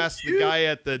to go ask the guy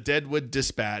at the Deadwood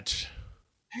Dispatch.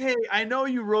 Hey, I know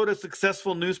you wrote a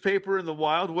successful newspaper in the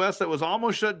Wild West that was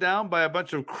almost shut down by a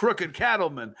bunch of crooked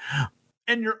cattlemen,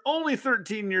 and you're only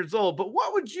 13 years old, but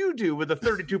what would you do with a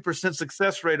 32%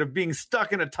 success rate of being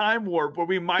stuck in a time warp where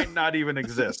we might not even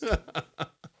exist?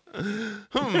 And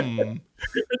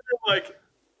you're like,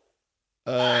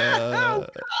 oh, God.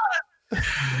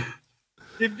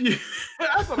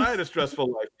 That's what I had a stressful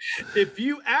life. "If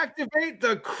you activate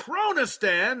the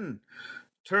Chronostan,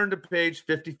 turn to page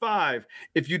 55.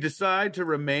 If you decide to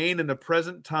remain in the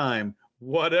present time,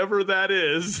 whatever that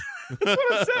is," that's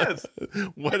what it says.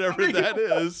 Whatever that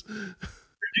is. "If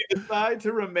you decide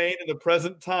to remain in the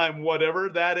present time, whatever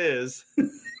that is."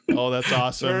 Oh, that's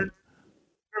awesome.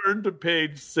 Turn to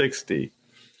page 60.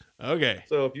 Okay.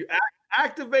 So if you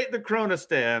activate the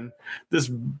Chronostan,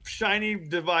 this shiny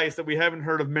device that we haven't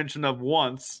heard of mention of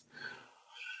once.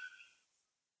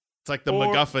 It's like the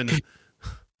MacGuffin.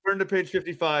 Turn to page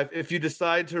 55. If you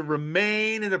decide to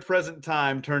remain in the present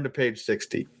time, turn to page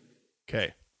 60.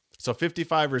 Okay. So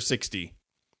 55 or 60.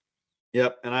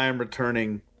 Yep. And I am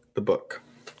returning the book.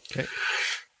 Okay.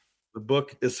 The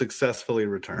book is successfully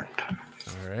returned.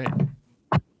 All right.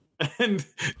 And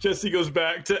Jesse goes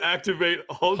back to activate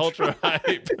Ultra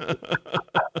Hype.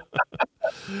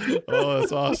 Oh,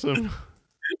 that's awesome.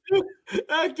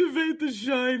 Activate the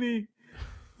shiny.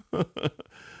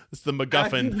 It's the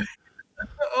MacGuffin.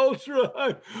 Ultra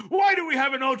Hype. Why do we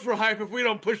have an Ultra Hype if we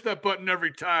don't push that button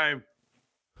every time?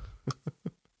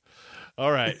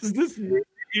 All right. Is this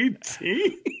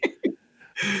E.T.?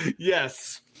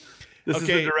 Yes. This is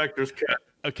the director's cut.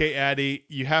 Okay, Addie,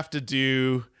 you have to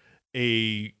do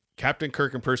a Captain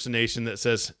Kirk impersonation that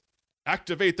says,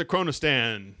 "Activate the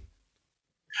Chronostan."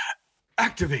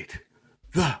 Activate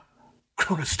the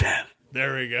Chronostan.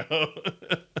 There we go.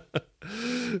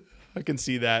 I can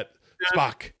see that.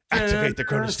 Spock, activate the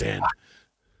Chronostan.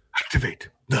 Activate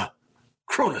the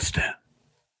Chronostan.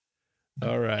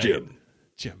 All right. Jim.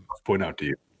 Let's point out to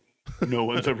you. No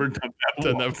one's ever done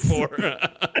that before.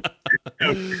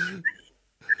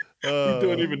 We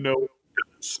don't even know what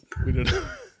it is. We don't know.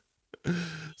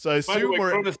 So I assume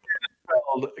we're Chronostan is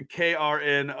spelled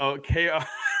KRNO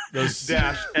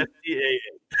dash STA.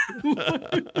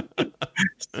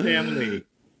 Stanley.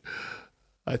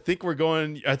 I think we're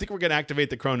going to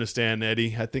activate the Chronostan,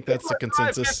 Eddie. I think that's the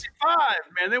consensus. 55,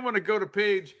 man. They want to go to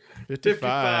page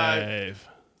 55.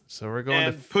 So we're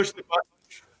going to push the button.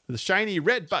 The shiny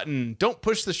red button. Don't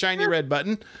push the shiny red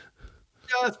button.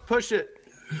 Just push it.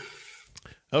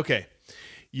 Okay.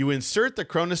 You insert the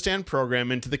Chronostan program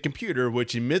into the computer,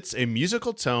 which emits a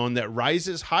musical tone that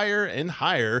rises higher and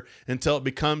higher until it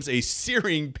becomes a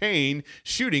searing pain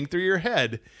shooting through your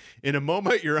head. In a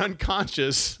moment, you're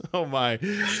unconscious. Oh my.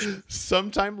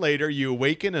 Sometime later, you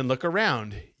awaken and look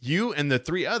around. You and the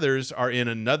 3 others are in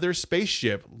another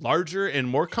spaceship, larger and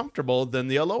more comfortable than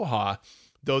the Aloha.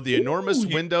 Though the enormous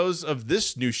windows of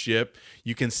this new ship,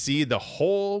 you can see the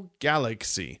whole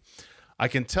galaxy. I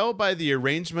can tell by the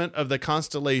arrangement of the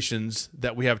constellations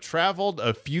that we have traveled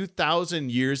a few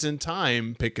thousand years in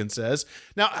time, Pickens says.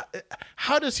 Now,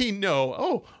 how does he know?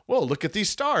 Oh, well, look at these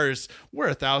stars. We're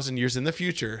 1,000 years in the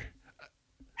future.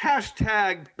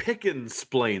 Hashtag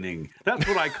Pickens-splaining. That's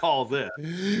what I call this.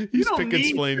 He's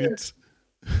Pickens-splaining.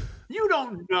 You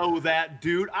don't know that,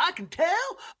 dude. I can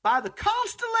tell by the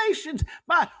constellations.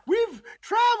 We've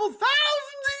traveled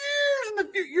thousands of years in the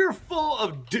future. You're full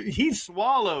of... He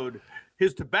swallowed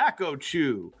his tobacco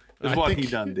chew is what he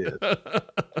done did.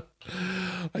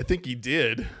 I think he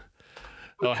did.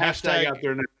 Oh, hashtag out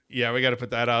there now. Yeah, we got to put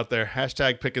that out there.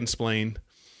 Hashtag Pickensplain.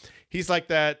 He's like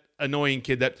that annoying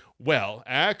kid that, well,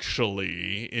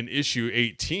 actually, in issue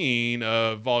 18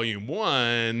 of volume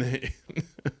 1.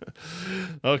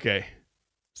 Okay.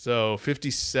 So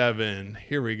 57.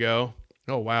 Here we go.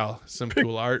 Oh, wow. Some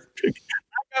cool art. I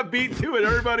got beat to it.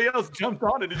 Everybody else jumped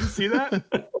on it. Did you see that?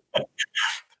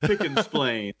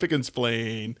 Pickensplain.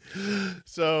 Pickensplain.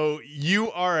 So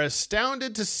you are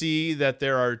astounded to see that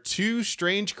there are 2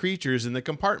 strange creatures in the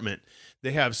compartment.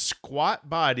 They have squat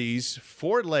bodies,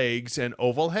 4 legs, and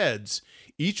oval heads.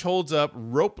 Each holds up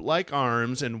rope-like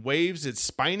arms and waves its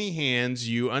spiny hands.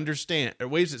 You understand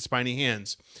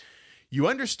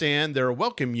they're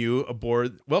welcoming you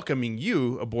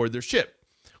aboard their ship.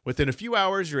 Within a few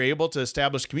hours, you're able to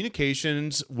establish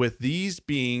communications with these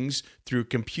beings through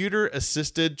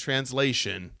computer-assisted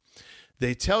translation.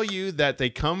 They tell you that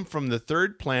they come from the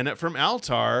 3rd planet from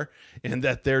Altair and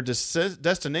that their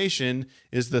destination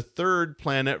is the 3rd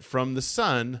planet from the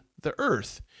sun, the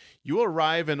Earth. You will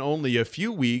arrive in only a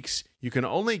few weeks. You can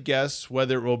only guess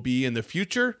whether it will be in the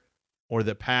future or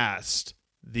the past.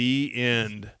 The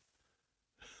end.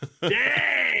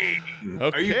 Dang!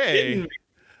 Okay. Are you kidding me?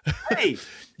 Hey,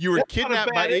 you were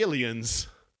kidnapped by aliens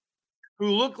who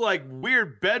look like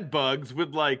weird bed bugs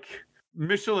with like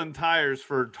Michelin tires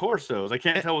for torsos. I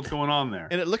can't tell what's going on there.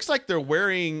 And it looks like they're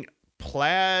wearing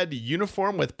plaid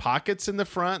uniform with pockets in the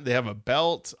front. They have a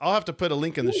belt. I'll have to put a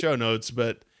link in the show notes,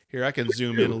 but here I can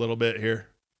zoom in a little bit here.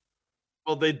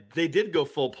 Well, they did go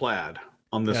full plaid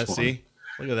on this one. See?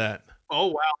 Look at that. Oh,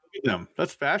 wow. Look at them.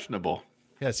 That's fashionable.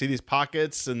 Yeah, see these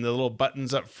pockets and the little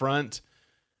buttons up front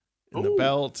and the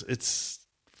belt. It's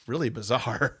really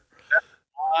bizarre.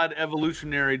 Odd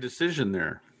evolutionary decision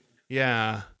there.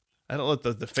 Yeah. I don't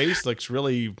know. The face looks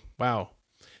really, wow.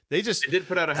 They did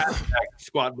put out a hashtag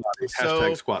squat body.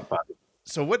 Hashtag squat body.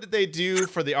 So what did they do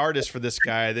for the artist for this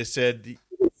guy? They said,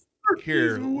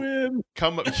 here,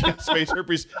 come up. Yeah, space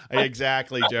herpes.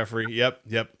 Exactly, Jeffrey. Yep.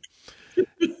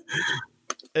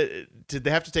 Did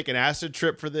they have to take an acid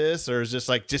trip for this? Or is this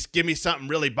like, just give me something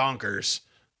really bonkers?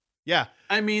 Yeah.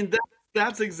 I mean,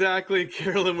 that's exactly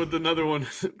Carolyn with another one.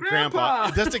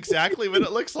 Grandpa. That's exactly what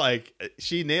it looks like.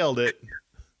 She nailed it. Why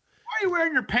are you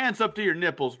wearing your pants up to your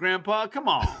nipples, Grandpa? Come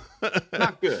on.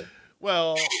 Not good.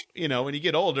 Well, when you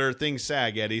get older, things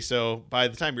sag, Eddie. So by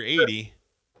the time you're 80.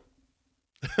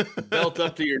 Belt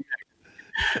up to your neck.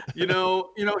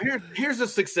 Here's a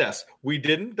success. We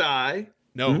didn't die.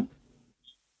 No. Hmm?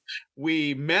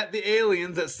 We met the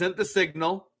aliens that sent the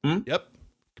signal. Hmm? Yep.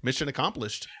 Mission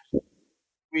accomplished.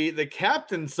 The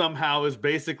captain somehow is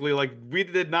basically like, we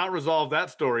did not resolve that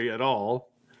story at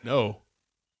all. No.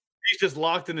 He's just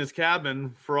locked in his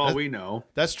cabin for all we know.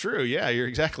 That's true. Yeah, you're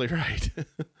exactly right.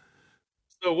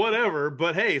 So whatever,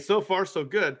 but hey, so far so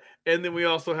good. And then we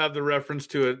also have the reference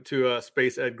to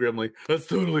Space Ed Grimley. That's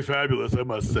totally fabulous, I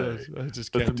must say. I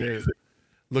just can't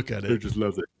look at it. I just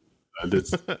love it.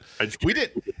 We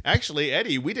didn't actually,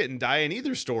 Eddie. We didn't die in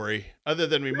either story, other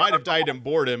than we might have died in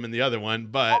boredom in the other one.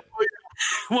 But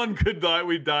one could die.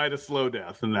 We died a slow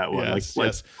death in that one.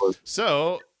 Yes.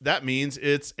 So that means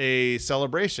it's a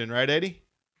celebration, right, Eddie?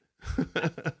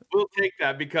 We'll take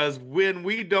that, because when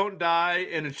we don't die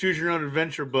in a choose your own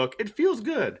adventure book, it feels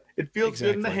good. It feels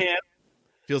good in the hand.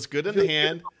 Feels good in the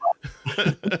hand.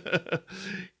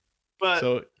 But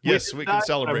so yes, we can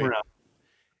celebrate.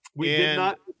 We did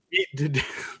not.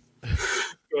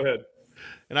 Go ahead.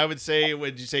 And I would say,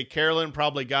 would you say Carolyn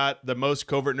probably got the most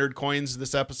covert nerd coins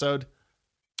this episode?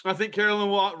 I think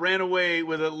Carolyn ran away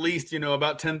with at least,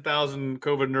 about 10,000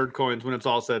 COVID nerd coins when it's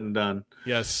all said and done.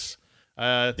 Yes.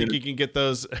 I think you can get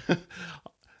those.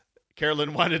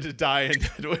 Carolyn wanted to die in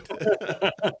Deadwood.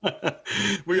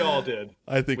 We all did.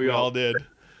 I think we all did.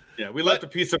 Yeah, we left a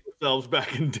piece of ourselves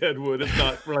back in Deadwood.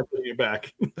 We're not getting it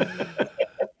back.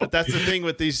 But that's the thing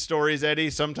with these stories, Eddie.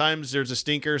 Sometimes there's a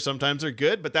stinker, sometimes they're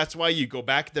good, but that's why you go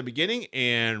back at the beginning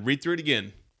and read through it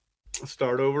again.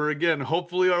 Start over again.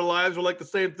 Hopefully our lives are like the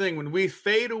same thing. When we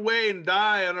fade away and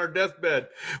die on our deathbed,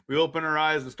 we open our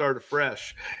eyes and start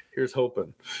afresh. Here's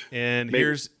hoping. And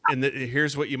here's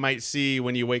what you might see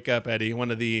when you wake up, Eddie.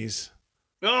 One of these.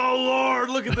 Oh Lord,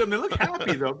 look at them. They look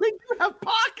happy though. They do have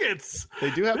pockets.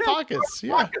 They do have pockets.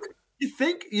 Yeah. Pockets.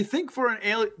 You think for an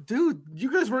alien, dude?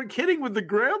 You guys weren't kidding with the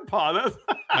grandpa.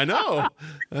 I know.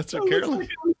 That's what Carolyn.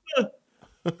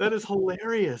 That is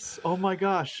hilarious. Oh my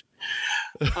gosh.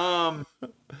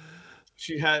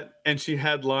 She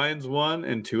had lines 1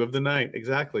 and 2 of the night.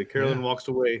 Exactly. Carolyn walks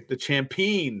away. The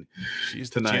champion. She's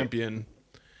tonight. the champion.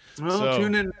 Well,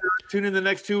 tune in the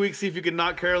next 2 weeks. See if you can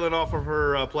knock Carolyn off of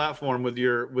her platform with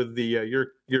your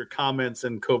comments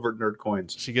and covert nerd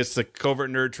coins. She gets the covert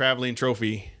nerd traveling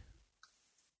trophy.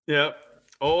 Yep.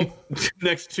 Oh,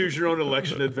 next choose your own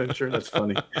election adventure. That's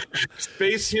funny.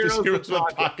 Space heroes with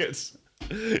pockets.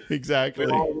 Exactly.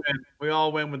 We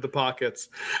all win with the pockets.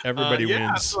 Everybody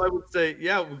wins. So I would say,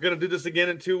 we're gonna do this again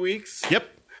in 2 weeks. Yep.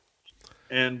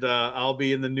 And I'll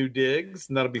be in the new digs,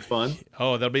 and that'll be fun.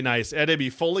 Oh, that'll be nice. It'll be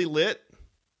fully lit.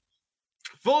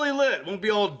 Fully lit. Won't be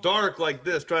all dark like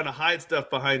this, trying to hide stuff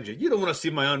behind you. You don't want to see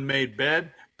my unmade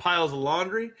bed, piles of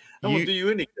laundry. That won't do you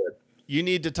any good. You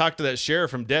need to talk to that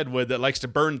sheriff from Deadwood that likes to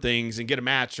burn things and get a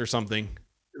match or something.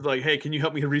 It's like, hey, can you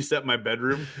help me reset my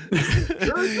bedroom?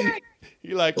 Sure thing.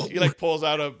 He pulls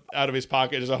out of his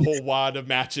pocket just a whole wad of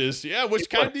matches. Yeah, which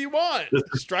kind do you want?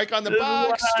 Strike on the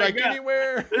box, strike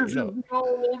anywhere. This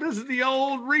is the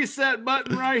old reset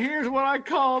button right here is what I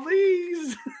call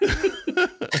these.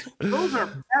 Those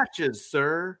are matches,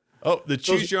 sir. Oh, the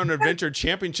Choose Your Own Adventure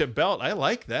Championship belt. I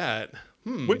like that.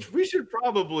 Which we should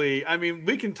probably,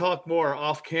 we can talk more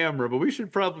off camera, but we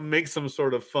should probably make some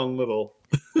sort of fun little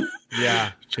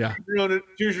Yeah.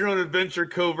 Choose your own adventure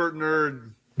covert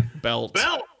nerd belt.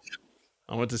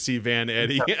 I want to see Van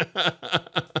Eddie.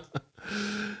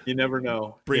 You never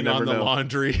know. Bring on the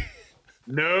laundry.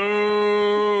 No,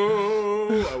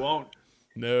 I won't.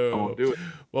 No. I won't do it.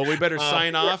 Well, we better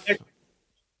sign off.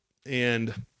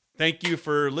 And thank you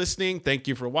for listening. Thank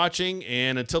you for watching.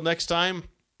 And until next time,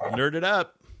 nerd it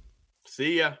up.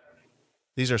 See ya.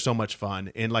 These are so much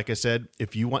fun. And like I said,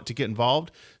 if you want to get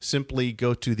involved, simply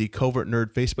go to the Covert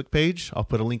Nerd Facebook page. I'll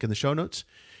put a link in the show notes.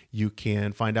 You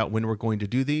can find out when we're going to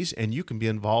do these, and you can be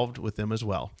involved with them as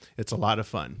well. It's a lot of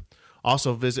fun.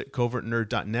 Also visit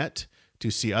covertnerd.net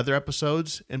to see other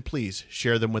episodes, and please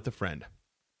share them with a friend.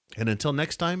 And until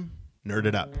next time, nerd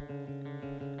it up.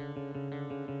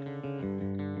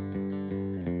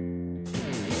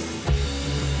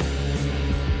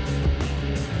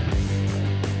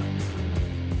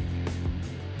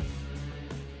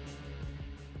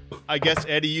 I guess,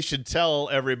 Eddie, you should tell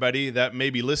everybody that may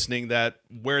be listening that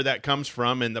where that comes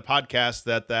from and the podcast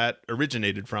that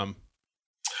originated from.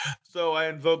 So I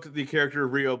invoked the character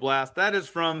of Rio Blast. That is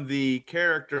from the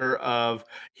character of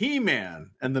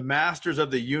He-Man and the Masters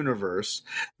of the Universe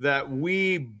that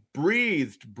we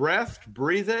breathed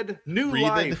new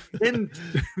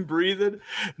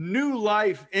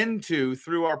life into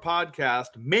through our podcast,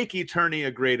 Make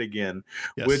Eternia Great Again,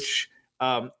 yes. Which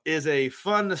is a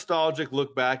fun, nostalgic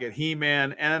look back at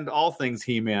He-Man and all things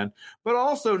He-Man. But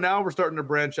also now we're starting to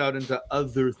branch out into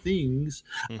other things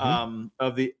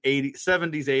of the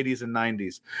 70s, 80s, and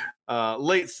 90s.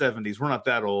 Late 70s. We're not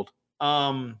that old.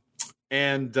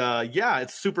 It's a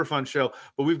super fun show.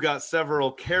 But we've got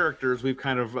several characters we've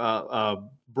kind of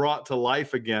brought to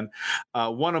life again.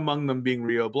 One among them being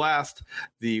Rio Blast,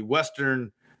 the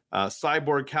Western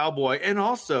cyborg cowboy, and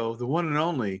also the one and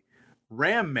only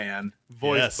Ram Man,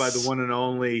 voiced by the one and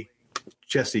only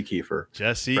Jesse Kiefer.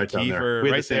 Jesse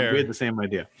Kiefer, right there. We had the same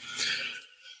idea.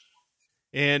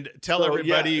 And tell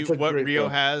everybody what Rio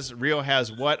has. Rio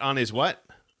has what on his what?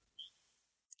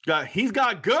 He's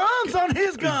got guns on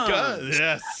his guns.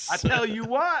 Yes. I tell you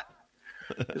what.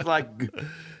 It's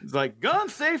like gun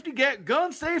safety.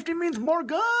 Gun safety means more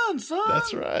guns, son.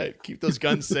 That's right. Keep those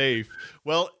guns safe.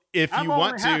 Well, if you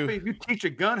want to, if you teach a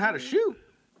gun how to shoot.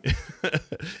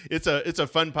 It's a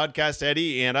fun podcast,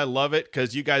 Eddie, and I love it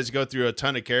because you guys go through a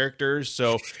ton of characters.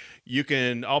 So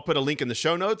I'll put a link in the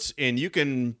show notes, and you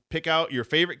can pick out your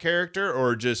favorite character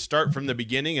or just start from the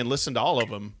beginning and listen to all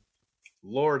of them.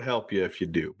 Lord help you if you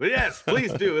do. But yes,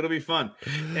 please do. It'll be fun.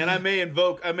 And I may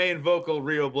invoke a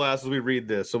Rio Blast as we read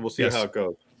this, so we'll see how it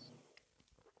goes.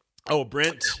 Oh,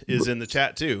 Brent is in the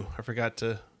chat too. I forgot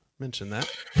to mention that.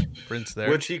 Brent's there.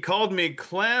 Which he called me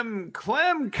Clem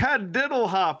Cadiddle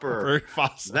Hopper.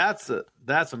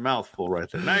 That's a mouthful right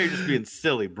there. Now you're just being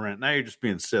silly, Brent. Now you're just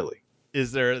being silly.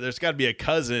 There's got to be a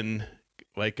cousin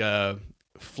like a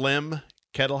Phlegm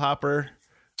Kettle Hopper.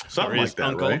 Something like that,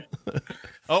 uncle. Right?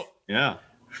 Oh, yeah.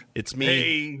 It's me.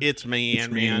 Hey, it's me,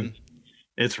 man.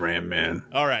 It's Ram Man.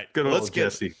 All right. Good old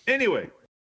Jesse. Anyway.